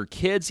the younger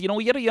kids.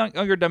 We get a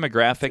younger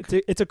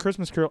demographic. It's a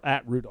Christmas Carol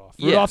at Rudolph.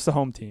 Yeah. Rudolph's the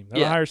home team. They're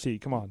Yeah. a higher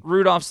seed. Come on.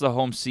 Rudolph's the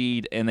home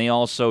seed, and they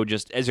also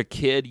just, as a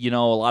kid, a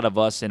lot of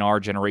us in our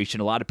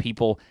generation, a lot of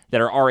people that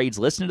are our age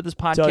listening to this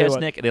podcast,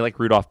 Nick, and they like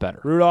Rudolph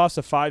better. Rudolph's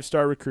a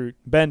 5-star recruit.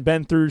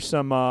 Been through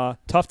some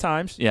tough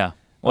times. Yeah.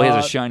 Well, he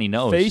has a shiny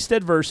nose. Faced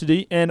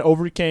adversity and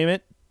overcame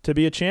it to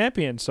be a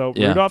champion. So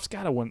Yeah. Rudolph's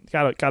got to win.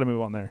 Got to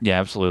move on there. Yeah,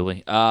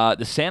 absolutely.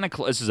 The Santa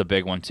Claus, this is a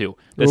big one, too.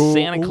 The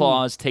Santa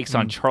Claus takes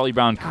on Charlie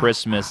Brown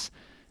Christmas.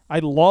 I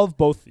love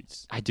both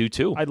these. I do,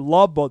 too. I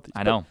love both these.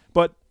 I know.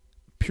 But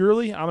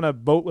purely, I'm going to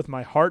vote with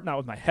my heart, not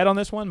with my head on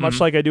this one, much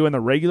like I do in the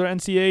regular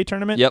NCAA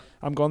tournament. Yep.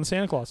 I'm going the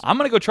Santa Claus. I'm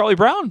going to go Charlie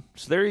Brown.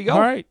 So there you go. All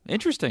right.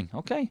 Interesting.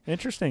 Okay.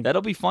 Interesting.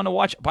 That'll be fun to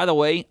watch. By the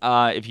way,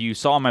 if you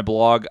saw my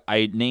blog,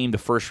 I named the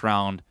first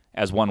round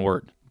as one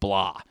word,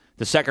 blah.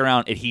 The second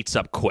round, it heats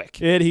up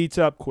quick. It heats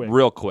up quick.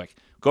 Real quick.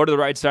 Go to the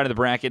right side of the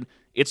bracket.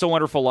 It's a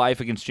Wonderful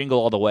Life against Jingle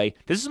All the Way.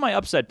 This is my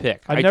upset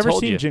pick. I've never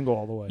seen Jingle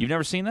All the Way. You've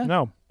never seen that?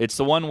 No. It's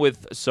the one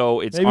with, it's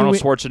Maybe Arnold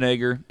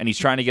Schwarzenegger, and he's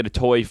trying to get a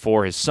toy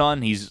for his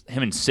son.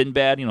 Him and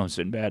Sinbad. You know who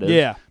Sinbad is?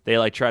 Yeah.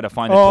 They try to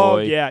find the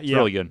toy. Yeah, It's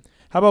really good.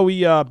 How about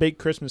we bake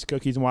Christmas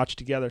cookies and watch it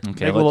together?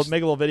 Okay, make a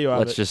little video out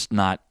of it. Let's just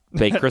not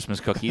bake Christmas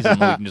cookies, and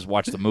we can just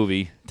watch the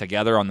movie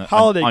together on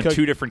Holiday on cookies.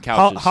 two different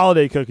couches.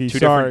 Holiday cookies. Two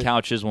different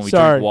couches when we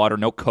drink water.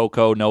 No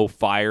cocoa, no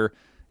fire,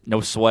 no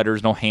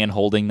sweaters, no hand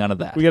holding, none of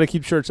that. We got to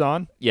keep shirts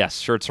on. Yes,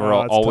 shirts are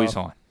always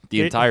tough. on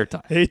the entire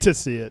time. Hate to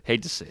see it.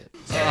 Hate to see it.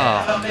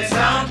 Tell me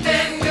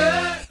something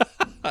good.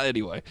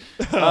 Anyway,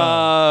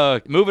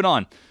 moving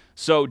on.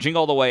 So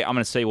Jingle All the Way, I'm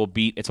going to say will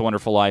beat It's a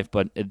Wonderful Life,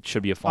 but it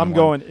should be a fun one. I'm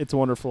going It's a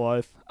Wonderful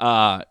Life.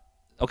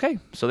 Okay,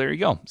 so there you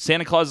go.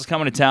 Santa Claus is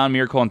Coming to Town,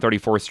 Miracle on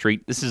 34th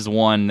Street. This is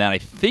one that I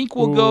think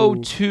will go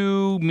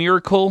to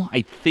Miracle,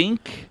 I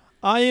think.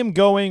 I am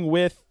going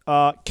with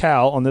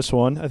Cal on this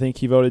one. I think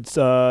he voted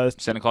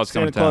Santa Claus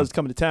Coming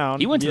to Town.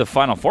 He went to the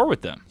Final Four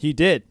with them. He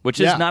did. Which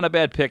is not a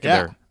bad pick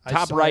there.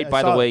 Top right,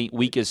 by the way,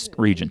 weakest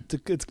region.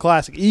 It's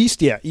classic.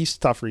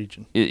 East, tough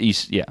region.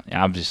 East,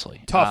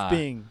 obviously. Tough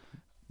being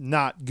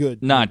not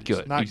good. Not movies.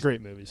 good. Not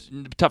great movies.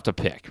 Tough to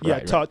pick. Yeah,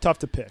 right. tough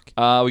to pick.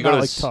 We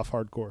go to tough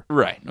hardcore.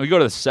 Right. We go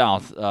to the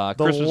South.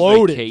 Christmas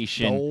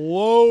Vacation. The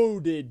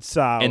loaded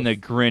South. And the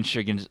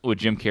Grinch with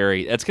Jim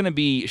Carrey. That's going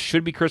to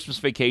should be Christmas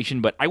Vacation,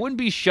 but I wouldn't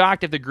be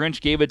shocked if the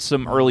Grinch gave it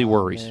some early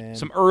worries. Man.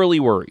 Some early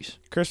worries.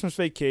 Christmas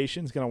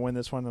Vacation is going to win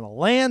this one in a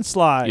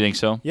landslide. You think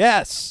so?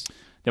 Yes.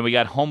 Then we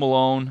got Home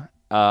Alone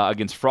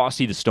against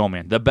Frosty the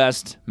Snowman. The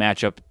best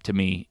matchup to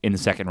me in the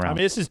second round. I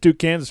mean, this is Duke,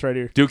 Kansas right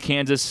here. Duke,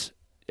 Kansas.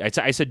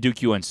 I said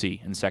Duke UNC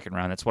in the second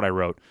round. That's what I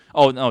wrote.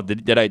 Oh, no.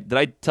 Did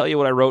I tell you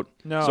what I wrote?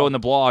 No. So in the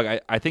blog,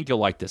 I think you'll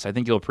like this. I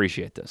think you'll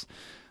appreciate this.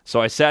 So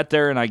I sat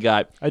there and I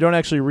don't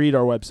actually read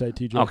our website,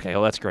 TJ. Okay,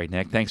 well, that's great,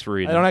 Nick. Thanks for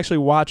reading. I don't actually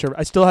watch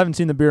I still haven't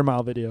seen the Beer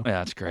Mile video.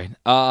 Yeah, that's great.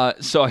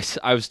 So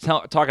I was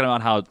talking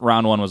about how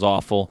round one was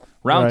awful.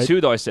 Round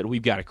two, though, I said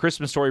we've got A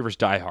Christmas Story versus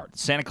Die Hard,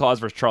 Santa Claus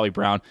versus Charlie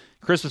Brown,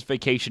 Christmas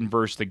Vacation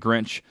versus The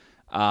Grinch,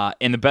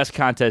 and the best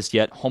contest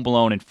yet, Home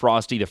Alone and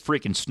Frosty the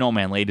freaking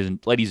Snowman,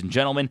 ladies and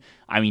gentlemen.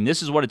 I mean,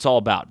 this is what it's all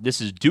about. This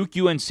is Duke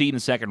UNC in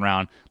the second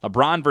round,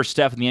 LeBron versus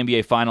Steph in the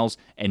NBA Finals,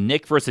 and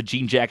Nick versus the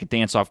jean jacket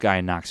dance-off guy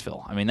in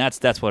Knoxville. I mean, that's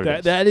what it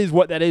is. That is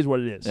what it is.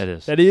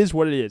 That is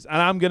what it is.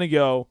 And I'm going to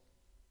go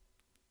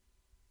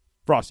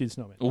Frosty the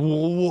Snowman.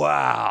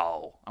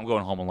 Wow. I'm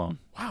going Home Alone.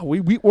 Wow,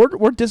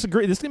 we're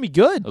disagreeing. This is going to be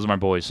good. Those are my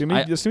boys. This is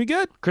going to be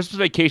good. Christmas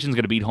Vacation is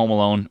going to beat Home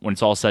Alone when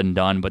it's all said and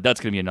done, but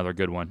that's going to be another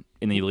good one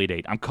in the Elite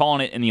Eight. I'm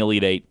calling it in the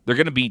Elite Eight. They're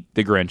going to beat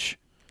the Grinch.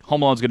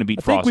 Home Alone's going to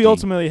beat Frosty. I think we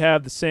ultimately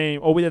have the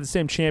same. We have the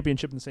same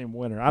championship and the same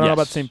winner. I don't know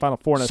about the same Final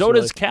Four necessarily.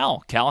 So does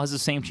Cal. Cal has the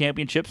same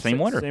championship, same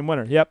winner. Same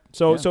winner. Yep.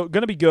 So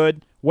going to be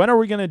good. When are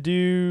we going to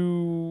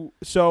do?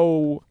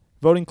 So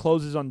Voting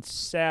closes on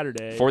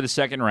Saturday. for the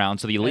second round.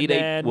 So the Elite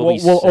Eight and will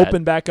be we'll set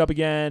open back up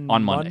again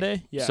on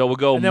Monday. Yeah. So we'll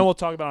go, and then we'll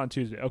talk about it on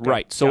Tuesday. Okay.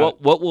 right. So Got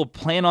it. what we'll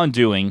plan on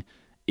doing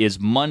is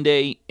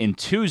Monday and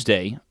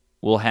Tuesday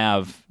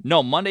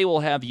Monday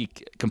we'll have the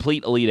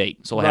complete Elite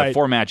Eight. So we'll have Right.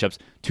 4 matchups.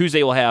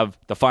 Tuesday we'll have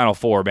the final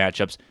 4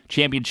 matchups.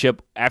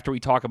 Championship after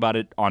we talk about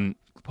it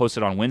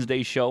posted on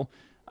Wednesday's show.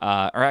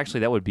 Or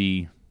actually that would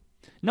be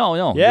no.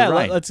 Yeah, you're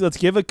right. let's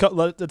give a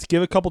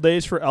couple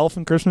days for Elf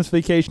and Christmas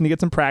vacation to get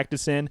some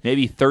practice in.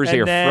 Maybe Thursday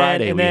and or then,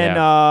 Friday. And we then,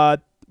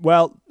 have.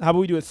 well, how about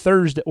we do it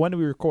Thursday? When do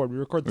we record? We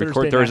record Thursday.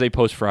 Record Thursday, night.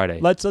 post Friday.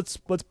 Let's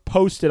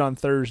post it on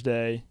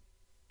Thursday.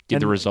 Get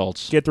the and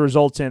results. Get the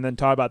results in, then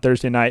talk about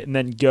Thursday night, and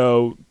then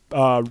go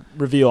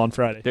reveal on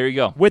Friday. There you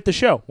go. With the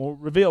show, we'll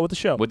reveal with the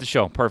show. With the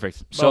show,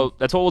 perfect. So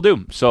that's what we'll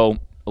do. So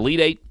Elite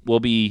Eight will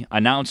be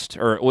announced,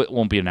 or it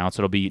won't be announced.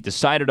 It'll be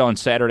decided on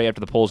Saturday after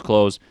the polls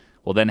close.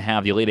 We'll then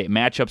have the Elite Eight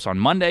matchups on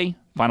Monday,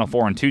 Final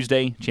 4 on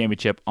Tuesday,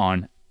 Championship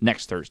on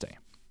next Thursday.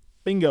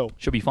 Bingo.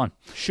 Should be fun.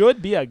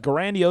 Should be a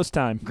grandiose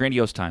time.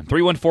 Grandiose time.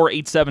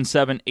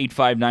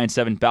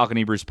 314-877-8597,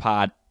 Balcony Brews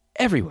Pod,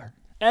 everywhere.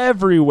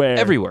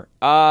 Everywhere.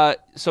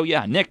 So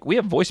yeah, Nick, we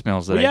have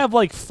voicemails today. We have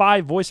like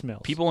 5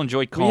 voicemails. People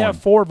enjoy calling. We have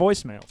 4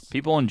 voicemails.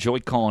 People enjoy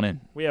calling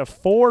in. We have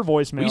 4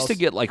 voicemails. We used to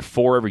get like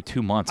 4 every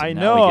 2 months. And I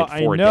now know. we get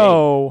 4 a day.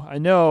 I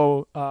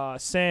know.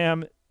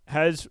 Sam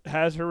has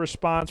her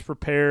response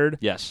prepared.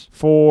 Yes.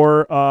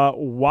 For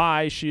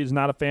why she is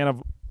not a fan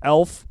of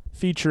Elf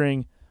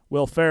featuring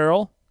Will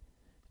Ferrell,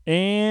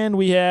 and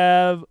we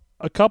have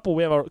a couple.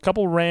 We have a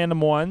couple random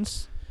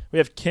ones. We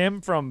have Kim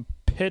from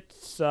Pitt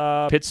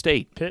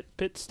State,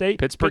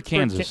 Pittsburgh,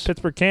 Kansas.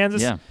 Pittsburgh,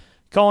 Kansas. Yeah.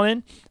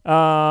 Calling in.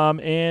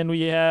 And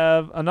we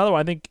have another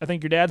one. I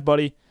think your dad's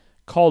buddy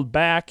called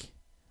back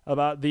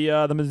about the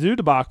Mizzou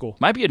debacle.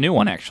 Might be a new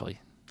one actually.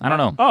 I don't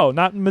know. Oh,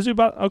 not Mizzou.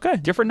 Okay.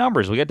 Different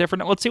numbers. We got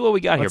different. Let's see what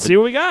we got here. Let's see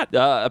what we got.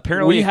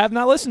 Apparently, we have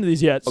not listened to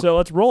these yet, so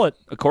let's roll it.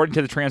 According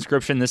to the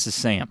transcription, this is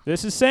Sam.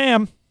 This is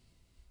Sam.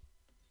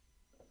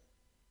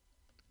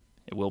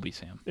 It will be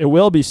Sam. It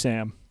will be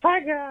Sam.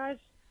 Hi guys.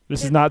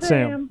 This is not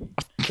Sam.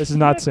 This is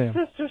not Sam.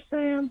 Sister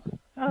Sam.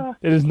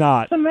 It is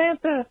not.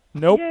 Samantha.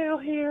 Nope. Yale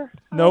here.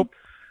 Nope.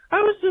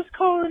 I was just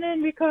calling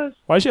in because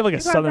Why does she have like a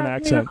you guys southern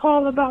asked me accent? a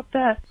call about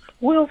that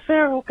Will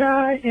Ferrell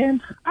guy, and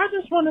I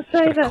just want to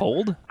say Got a that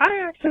cold? I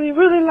actually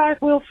really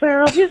like Will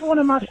Ferrell. He's one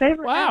of my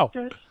favorite Wow.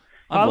 actors.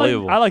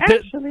 Unbelievable. I like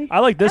Actually,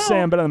 this Elf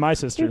Sam better than my He's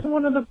sister.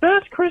 one of the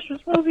best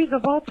Christmas movies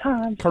of all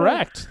time. So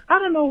Correct. I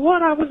don't know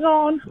what I was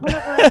on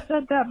whenever I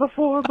said that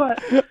before,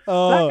 but like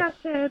I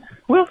said,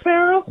 Will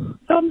Ferrell,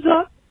 thumbs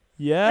up.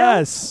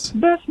 Yes.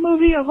 Best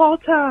movie of all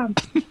time.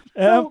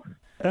 So,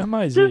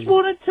 M-I-Z. just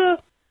wanted to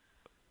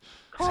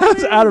call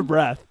Sounds in out of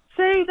breath.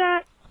 say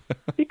that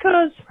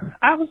because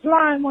I was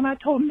lying when I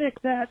told Nick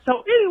that.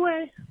 So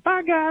anyway,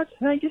 bye guys.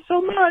 Thank you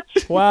so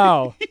much.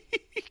 Wow.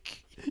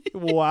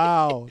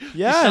 Wow.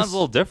 Yes. It sounds a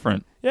little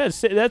different. Yeah,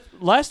 that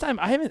last time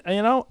I haven't.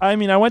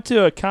 I went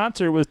to a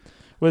concert with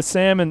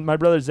Sam and my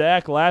brother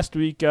Zach last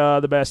week.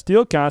 The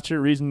Bastille concert.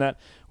 Reason that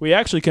we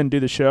actually couldn't do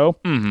the show.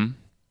 Mm-hmm.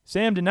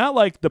 Sam did not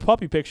like the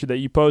puppy picture that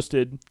you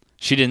posted.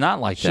 She did not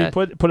like She that.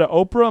 put an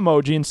Oprah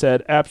emoji and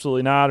said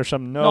absolutely not or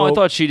something. No, I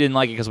thought she didn't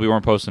like it because we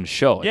weren't posting the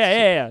show.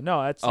 Yeah.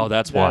 No, that's. Oh,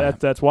 that's why.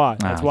 That's why.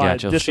 That's why.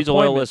 Gotcha. She's a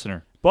loyal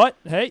listener. But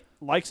hey,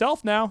 likes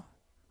Elf now.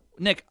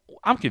 Nick,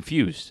 I'm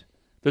confused.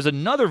 There's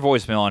another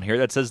voicemail on here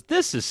that says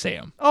this is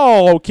Sam.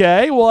 Oh,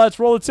 okay. Well, let's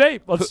roll the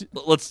tape.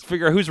 Let's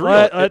figure out who's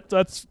real.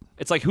 Let's.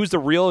 It's like who's the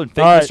real and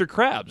fake All right. Mr.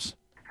 Krabs.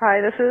 Hi,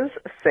 this is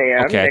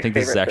Sam. Okay, I Nick's think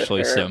this is favorite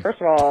actually sister. Sim.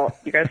 First of all,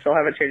 you guys still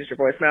haven't changed your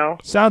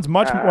voicemail. Sounds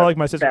much more like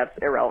my sister. That's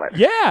irrelevant.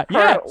 Yeah.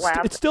 last-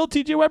 It's still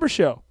TJ Weber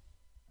show.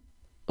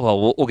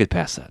 Well, we'll get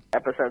past that.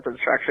 Episode's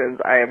instructions,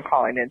 I am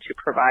calling in to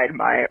provide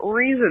my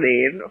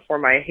reasoning for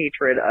my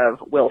hatred of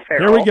Will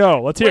Ferrell. Here we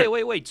go. Let's hear. it.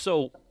 Wait.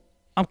 So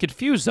I'm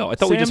confused though. I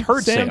thought we just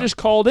heard Sam. Sam just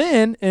called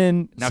in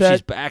and Now said,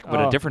 she's back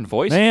with a different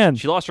voice. Man.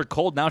 She lost her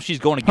cold. Now she's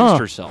going against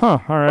herself. All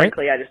right.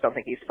 Frankly, I just don't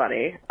think he's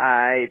funny.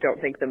 I don't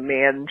think the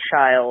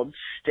man-child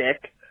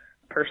shtick,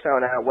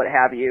 persona, what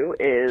have you,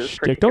 is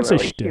Shtick, don't say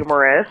particularly shtick.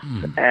 humorous,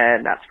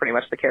 and that's pretty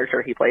much the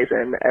character he plays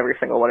in every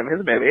single one of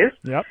his movies.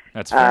 Yep.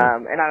 That's fair.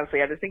 And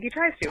honestly, I just think he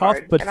tries too Tough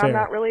hard. but and fair. I'm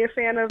not really a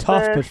fan of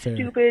Tough the but fair.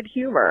 stupid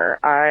humor.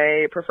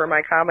 I prefer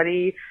my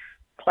comedy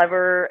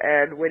clever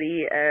and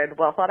witty and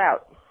well thought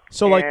out.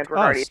 So like And we're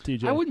us, already-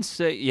 TJ. I wouldn't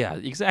say, yeah,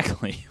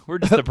 exactly. We're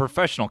just a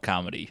professional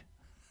comedy.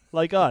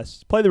 Like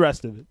us. Play the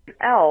rest of it.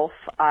 Elf,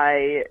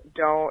 I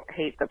don't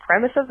hate the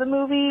premise of the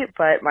movie,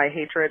 but my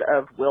hatred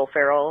of Will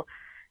Ferrell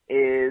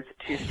is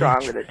too strong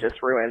that it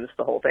just ruins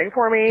the whole thing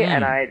for me,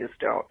 and I just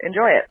don't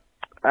enjoy it.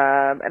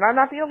 And I'm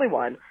not the only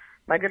one.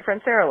 My good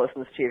friend Sarah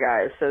listens to you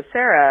guys. So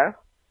Sarah,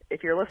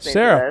 if you're listening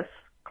Sarah. to this,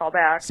 call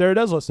back, Sarah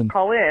does listen.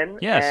 call in,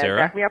 Yeah, and Sarah.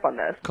 back me up on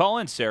this. Call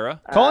in,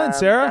 Sarah. Call in,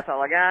 Sarah. That's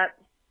all I got.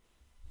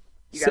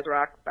 You guys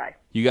rock. Bye.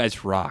 You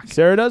guys rock.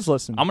 Sarah does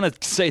listen. I'm going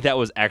to say that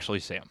was actually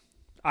Sam.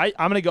 I'm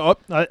gonna go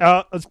up.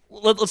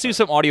 Let's do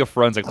some audio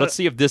forensics. Let's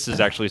see if this is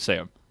actually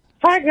Sam.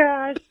 Hi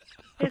guys.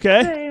 It's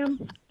Okay.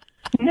 Sam.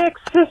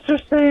 Nick's sister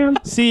Sam.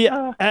 See,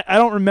 I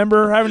don't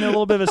remember having a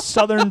little bit of a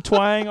southern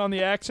twang on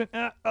the accent. He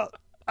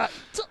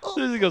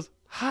goes,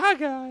 "Hi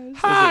guys."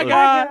 Hi,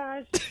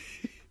 guys.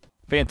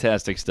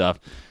 Fantastic stuff.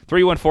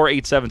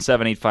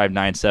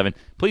 314-877-8597.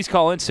 Please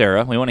call in,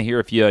 Sarah. We want to hear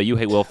if you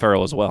hate Will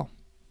Ferrell as well.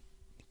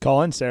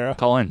 Call in, Sarah.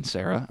 Call in,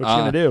 Sarah. What you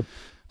going to do?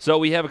 So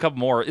we have a couple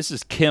more. This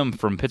is Kim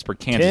from Pittsburgh,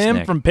 Kansas. Kim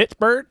Nick. from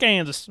Pittsburgh,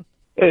 Kansas.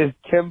 It is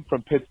Tim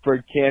from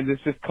Pittsburgh, Kansas,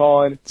 just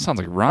calling. Sounds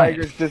like Ryan.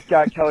 Tigers just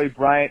got Kelly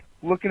Bryant.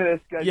 Looking at this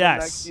schedule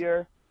next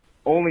year,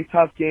 only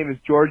tough game is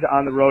Georgia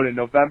on the road in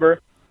November.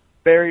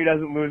 Barry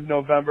doesn't lose in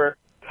November.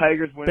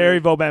 Tigers win.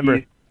 Barry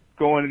Vobember.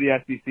 Going to the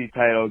SEC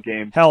title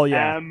game. Hell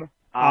yeah.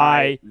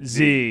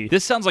 M-I-Z.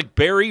 This sounds like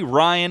Barry,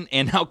 Ryan,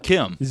 and now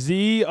Kim.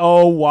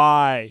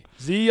 Z-O-Y.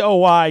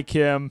 Z-O-Y,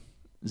 Kim.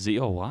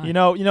 Z-O-Y. You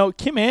know,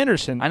 Kim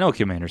Anderson. I know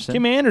Kim Anderson.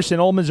 Kim Anderson,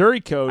 old Missouri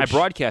coach. I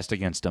broadcast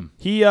against him.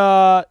 He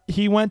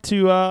went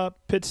to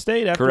Pitt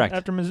State after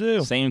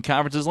Mizzou. Same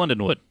conference as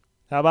Lindenwood.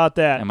 How about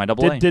that?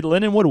 MIAA. Did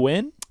Lindenwood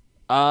win?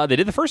 They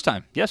did the first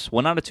time. Yes,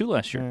 1 out of 2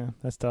 last year. Yeah,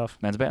 that's tough.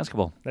 Men's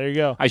basketball. There you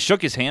go. I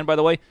shook his hand, by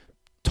the way.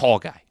 Tall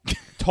guy.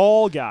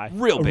 Tall guy.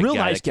 Real big real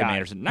guy, nice Kim guy.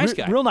 Anderson. Nice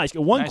guy. Real nice guy.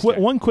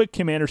 One quick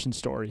Kim Anderson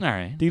story. All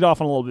right. To get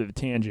off on a little bit of a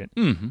tangent.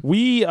 Mm-hmm.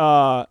 We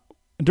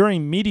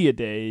during media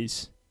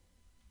days,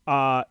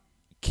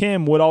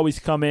 Kim would always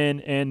come in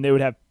and they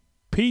would have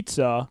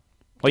pizza.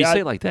 Why you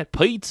say it like that?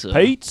 Pizza.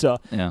 Pizza.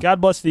 Yeah. God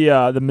bless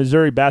the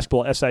Missouri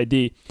basketball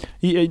SID.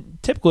 He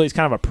typically is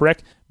kind of a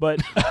prick,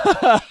 but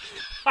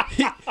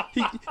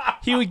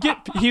he would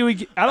get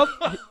I don't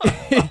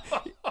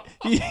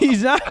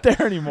he's not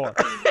there anymore,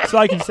 so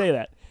I can say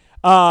that.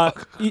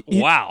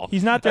 Wow.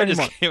 He's not there That just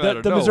anymore. came out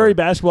of The nowhere. Missouri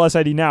basketball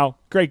SID now,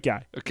 great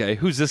guy. Okay,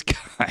 who's this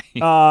guy?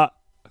 I'm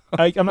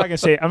not gonna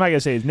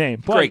say his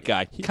name. But Great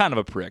guy. Kind of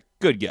a prick.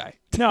 Good guy.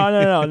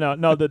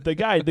 No. The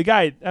guy,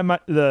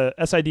 the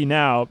SID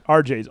now,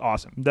 RJ is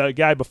awesome. The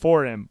guy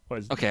before him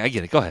was. Okay, I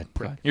get it. Go ahead.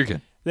 You're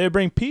good. They would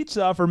bring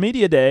pizza for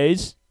media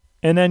days,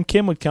 and then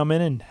Kim would come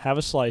in and have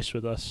a slice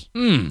with us.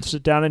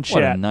 Sit down and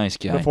What chat. a nice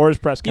guy. Before his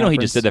press You conference. know he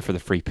just did that for the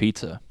free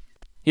pizza.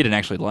 He didn't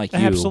actually like you.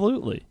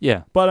 Absolutely.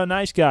 Yeah. But a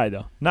nice guy,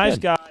 though. Nice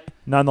Good. guy,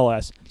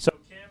 nonetheless. So,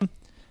 Kim,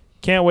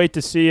 can't wait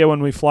to see you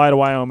when we fly to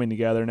Wyoming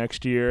together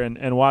next year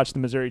and watch the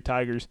Missouri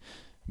Tigers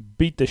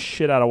beat the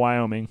shit out of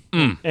Wyoming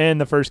in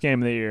the first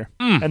game of the year,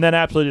 and then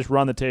absolutely just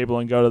run the table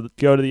and go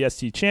to the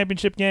SC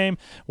championship game,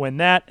 win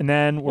that, and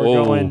then we're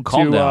going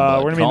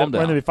to we're going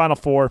to be Final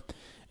Four,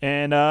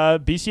 and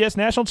BCS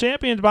national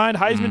champions behind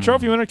Heisman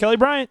Trophy winner Kelly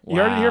Bryant. You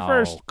heard it here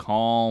first.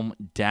 Calm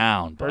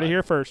down. Heard it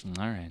here first.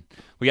 All right,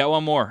 we got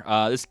one more.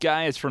 This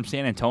guy is from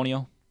San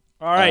Antonio.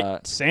 All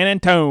right, San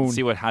Antonio. Let's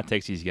see what hot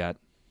takes he's got.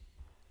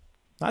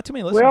 Not too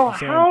many listeners. Well, from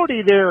San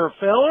howdy there,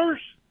 fellers.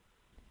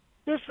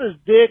 This is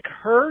Dick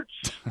Hertz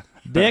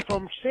Dick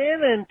from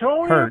San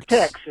Antonio, Hertz.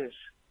 Texas.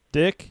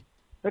 Dick.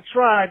 That's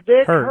right,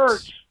 Dick Hertz.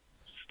 Hertz.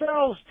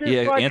 Spells just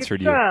He like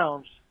answered it you.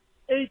 sounds.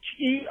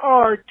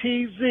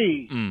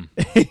 H-E-R-T-Z.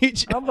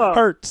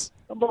 Hertz.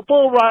 I'm a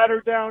bull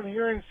rider down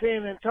here in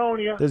San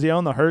Antonio. Does he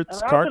own the Hertz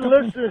And car I've been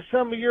company? listening to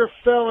some of your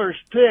fellers'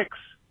 picks,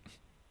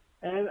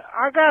 and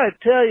I gotta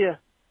tell you,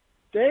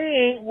 they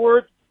ain't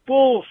worth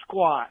bull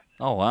squat.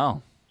 Oh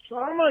wow. So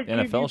I'm gonna give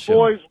NFL you show.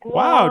 boys.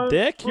 Wow, one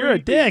Dick, you're a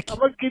freebie. dick. I'm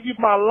gonna give you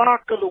my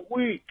lock of the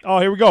week. Oh,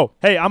 here we go.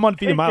 Hey, I'm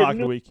undefeated in my Take lock of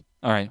the the week.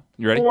 All right,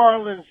 you ready? New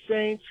Orleans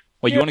Saints.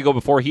 Wait, you want to go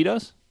before he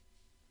does?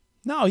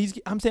 No,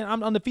 I'm saying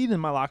I'm undefeated in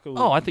my lock of the week.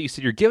 Oh, I thought you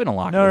said you're giving a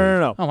lock.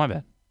 No. Oh, my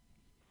bad.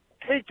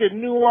 Take the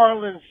New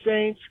Orleans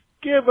Saints.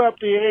 Give up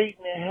the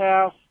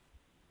 8.5,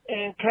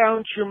 and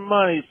count your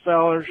money,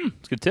 fellers.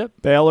 It's a good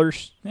tip.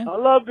 Baylor's. I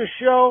love the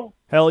show.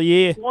 Hell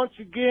yeah. Once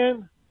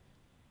again,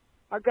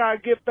 I gotta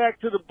get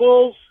back to the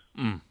Bulls.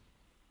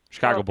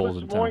 Chicago I'll Bulls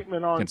put in some town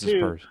ointment on against the too.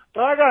 Spurs.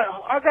 But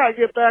I gotta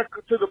get back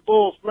to the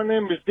Bulls. My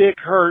name is Dick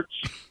Hertz.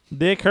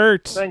 Dick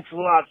Hertz. Thanks a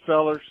lot,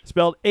 fellers.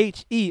 Spelled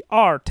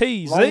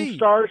H-E-R-T-Z. Lone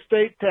Star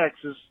State,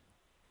 Texas.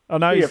 Oh,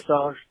 no, See ya, he's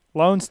fellers.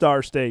 Lone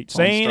Star State.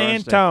 Lone San Star State.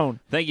 Antonio.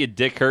 Thank you,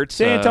 Dick Hertz.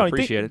 San Antonio.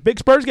 Appreciate it. Big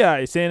Spurs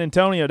guy. San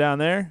Antonio down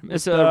there.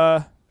 It's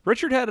with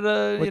Richard had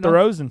a with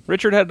DeRozan.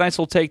 Richard had a nice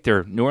little take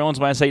there. New Orleans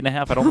minus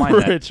 8.5. I don't mind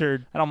that.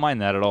 Richard. I don't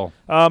mind that at all.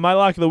 My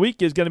lock of the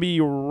week is going to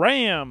be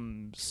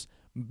Rams.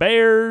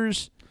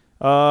 Bears.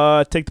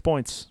 Take the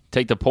points.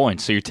 Take the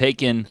points. So you're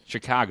taking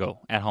Chicago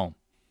at home.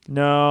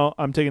 No,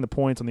 I'm taking the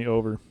points on the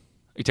over.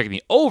 You're taking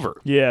the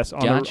over. Yes,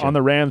 Gotcha. on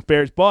the Rams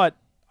Bears, but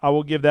I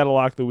will give that a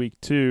lock of the week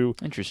too.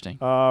 Interesting.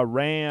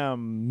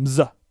 Rams.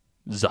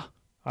 Zuh.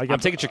 I'm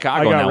taking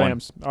Chicago I got on that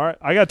Rams. All right,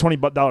 I got a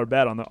 $20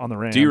 bet on the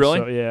Rams. Do you really?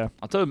 So, yeah.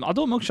 I'll do a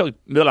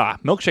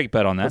milkshake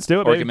bet on that. Let's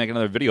do it, Or we baby. can make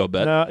another video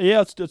bet.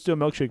 Let's do a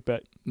milkshake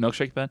bet.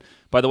 Milkshake bet.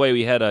 By the way,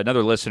 we had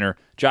another listener,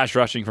 Josh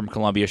Rushing from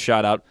Columbia.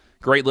 Shout out.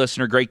 Great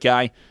listener, great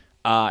guy.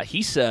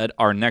 He said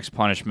our next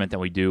punishment that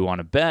we do on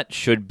a bet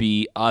should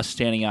be us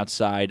standing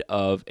outside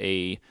of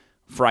a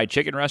fried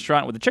chicken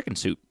restaurant with a chicken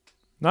suit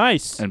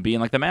Nice. and being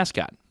like the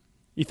mascot.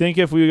 You think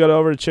if we got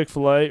over to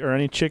Chick-fil-A or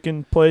any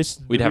chicken place,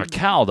 We'd have a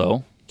cow,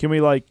 though. can we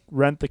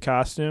rent the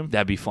costume?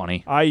 That'd be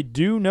funny. I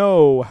do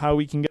know how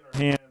we can get our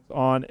hands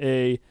on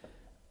a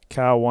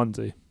cow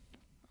onesie.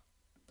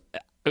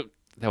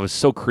 That was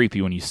so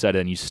creepy when you said it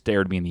and you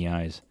stared me in the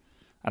eyes.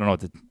 I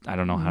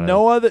don't know how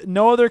to.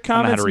 No other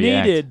comments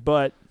needed,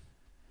 but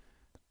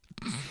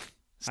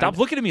stop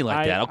looking at me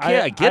like that. Okay,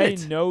 I get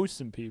it. I know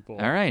some people.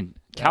 All right,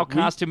 cow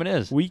costume it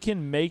is. We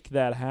can make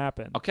that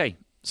happen. Okay,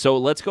 so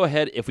let's go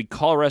ahead. If we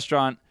call a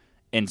restaurant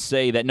and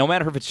say that no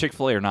matter if it's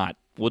Chick-fil-A or not,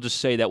 we'll just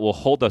say that we'll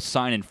hold a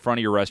sign in front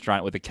of your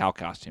restaurant with a cow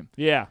costume.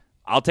 Yeah.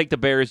 I'll take the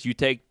Bears. You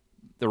take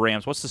the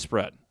Rams. What's the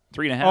spread?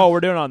 3.5. Oh,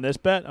 we're doing it on this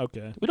bet.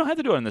 Okay. We don't have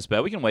to do it on this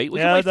bet. We can wait.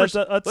 Let's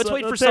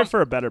wait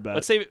for a better bet.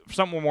 Let's save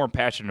something we're more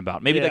passionate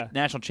about. Maybe the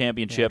national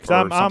championship or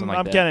something like that.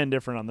 I'm kind of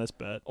indifferent on this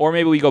bet. Or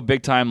maybe we go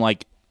big time,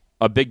 like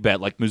a big bet,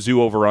 like Mizzou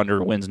over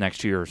under wins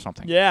next year or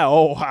something. Yeah.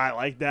 Oh, I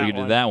like that. We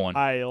can do that one.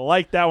 I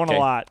like that one a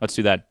lot. Let's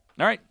do that.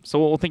 All right. So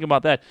we'll think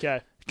about that.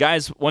 Okay.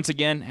 Guys, once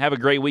again, have a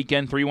great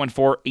weekend.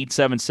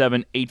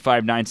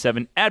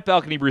 314-877-8597 at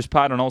Balcony Brews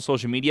Pod on all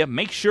social media.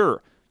 Make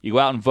sure you go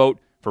out and vote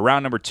for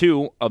round number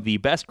 2 of the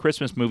Best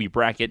Christmas Movie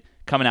Bracket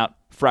coming out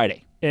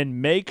Friday.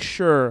 And make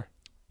sure,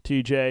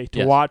 TJ,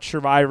 to watch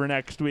Survivor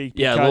next week.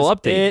 Yeah, a little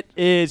update. It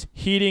is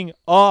heating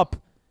up.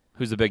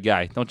 Who's the big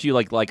guy? Don't you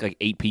like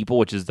 8 people,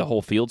 which is the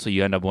whole field, so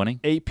you end up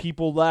winning? 8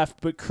 people left,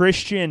 but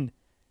Christian,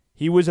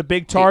 he was a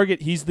big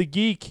target. He's the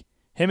geek.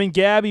 Him and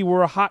Gabby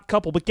were a hot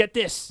couple, but get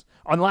this.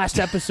 On the last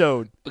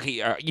episode.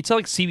 Okay, you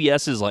tell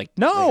CBS is like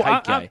no,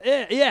 hype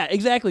guy. Yeah,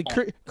 exactly.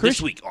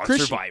 This week on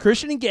Survivor.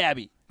 Christian and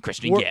Gabby.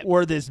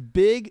 Were this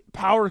big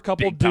power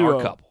couple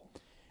duo.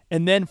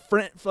 And then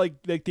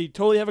they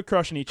totally have a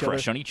crush on each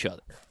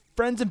other.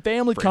 Friends and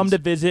family come to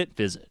visit.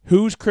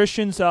 Who's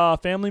Christian's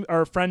family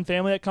or friend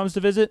family that comes to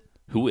visit?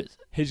 Who is it?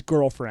 His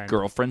girlfriend.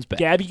 Girlfriend's back.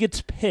 Gabby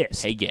gets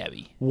pissed. Hey,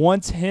 Gabby.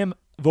 Wants him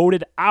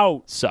voted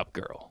out. Sup,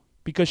 girl.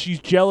 Because she's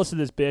jealous of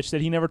this bitch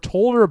that he never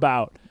told her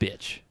about.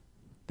 Bitch.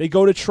 They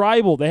go to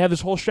tribal. They have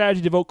this whole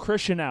strategy to vote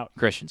Christian out.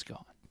 Christian's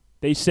gone.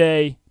 They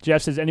say,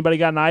 Jeff says, anybody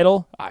got an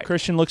idol?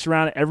 Christian looks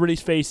around at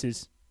everybody's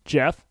faces.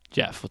 Jeff,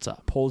 what's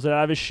up? Pulls it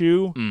out of his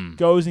shoe,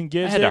 goes and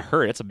gives it. That had to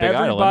hurt. It's a big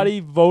idol.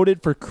 Everybody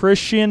voted for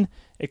Christian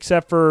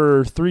except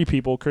for 3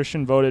 people.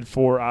 Christian voted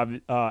for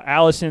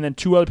Allison, and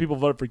 2 other people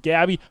voted for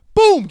Gabby.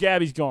 Boom!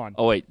 Gabby's gone.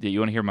 Oh, wait. You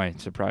want to hear my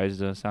surprise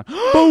sound?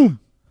 Boom!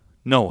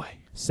 No way.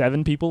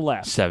 7 people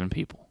left. 7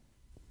 people.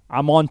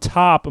 I'm on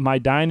top of my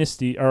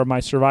dynasty or my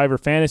Survivor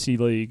Fantasy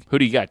League. Who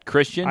do you got?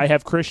 Christian? I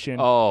have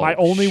Christian. Oh, my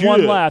only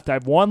one left. I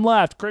have 1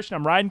 left. Christian.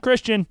 I'm riding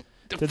Christian.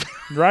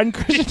 Riding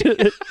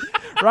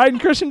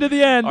Christian to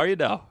the end. Are you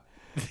now?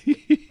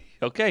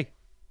 Okay.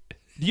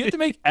 Do you have to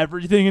make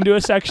everything into a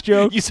sex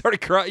joke? You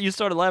started crying. You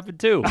started laughing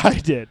too. I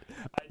did.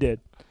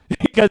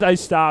 Because I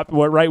stopped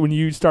right when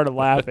you started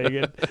laughing,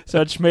 and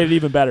so it just made it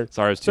even better.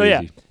 Sorry, it's too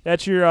easy.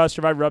 That's your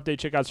Survivor update.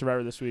 Check out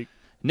Survivor this week.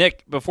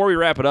 Nick, before we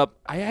wrap it up,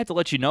 I have to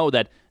let you know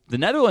that the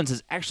Netherlands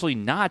is actually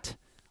not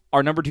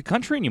our number 2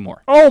 country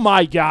anymore. Oh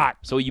my God!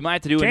 So you might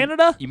have to do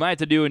Canada. You might have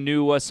to do a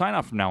new sign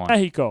off from now on.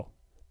 Mexico,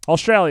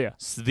 Australia,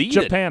 Sweden,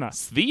 Japan,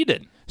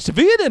 Sweden. The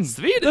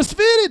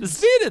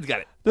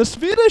Got it. The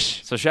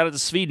Swedish. So shout out to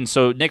Sweden.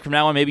 So Nick, from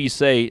now on, maybe you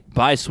say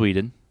bye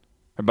Sweden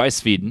or bye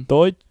Sweden.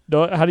 How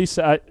do you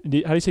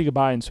say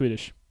goodbye in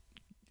Swedish?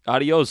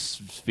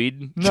 Adios,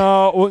 Sweden.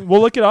 No,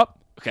 we'll look it up.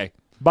 Okay.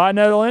 Bye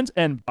Netherlands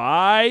and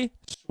bye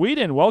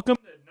Sweden. Welcome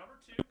to number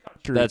 2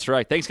 country. That's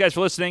right. Thanks guys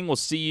for listening. We'll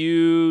see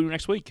you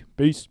next week.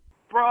 Peace.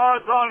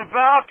 Bras on the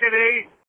balcony.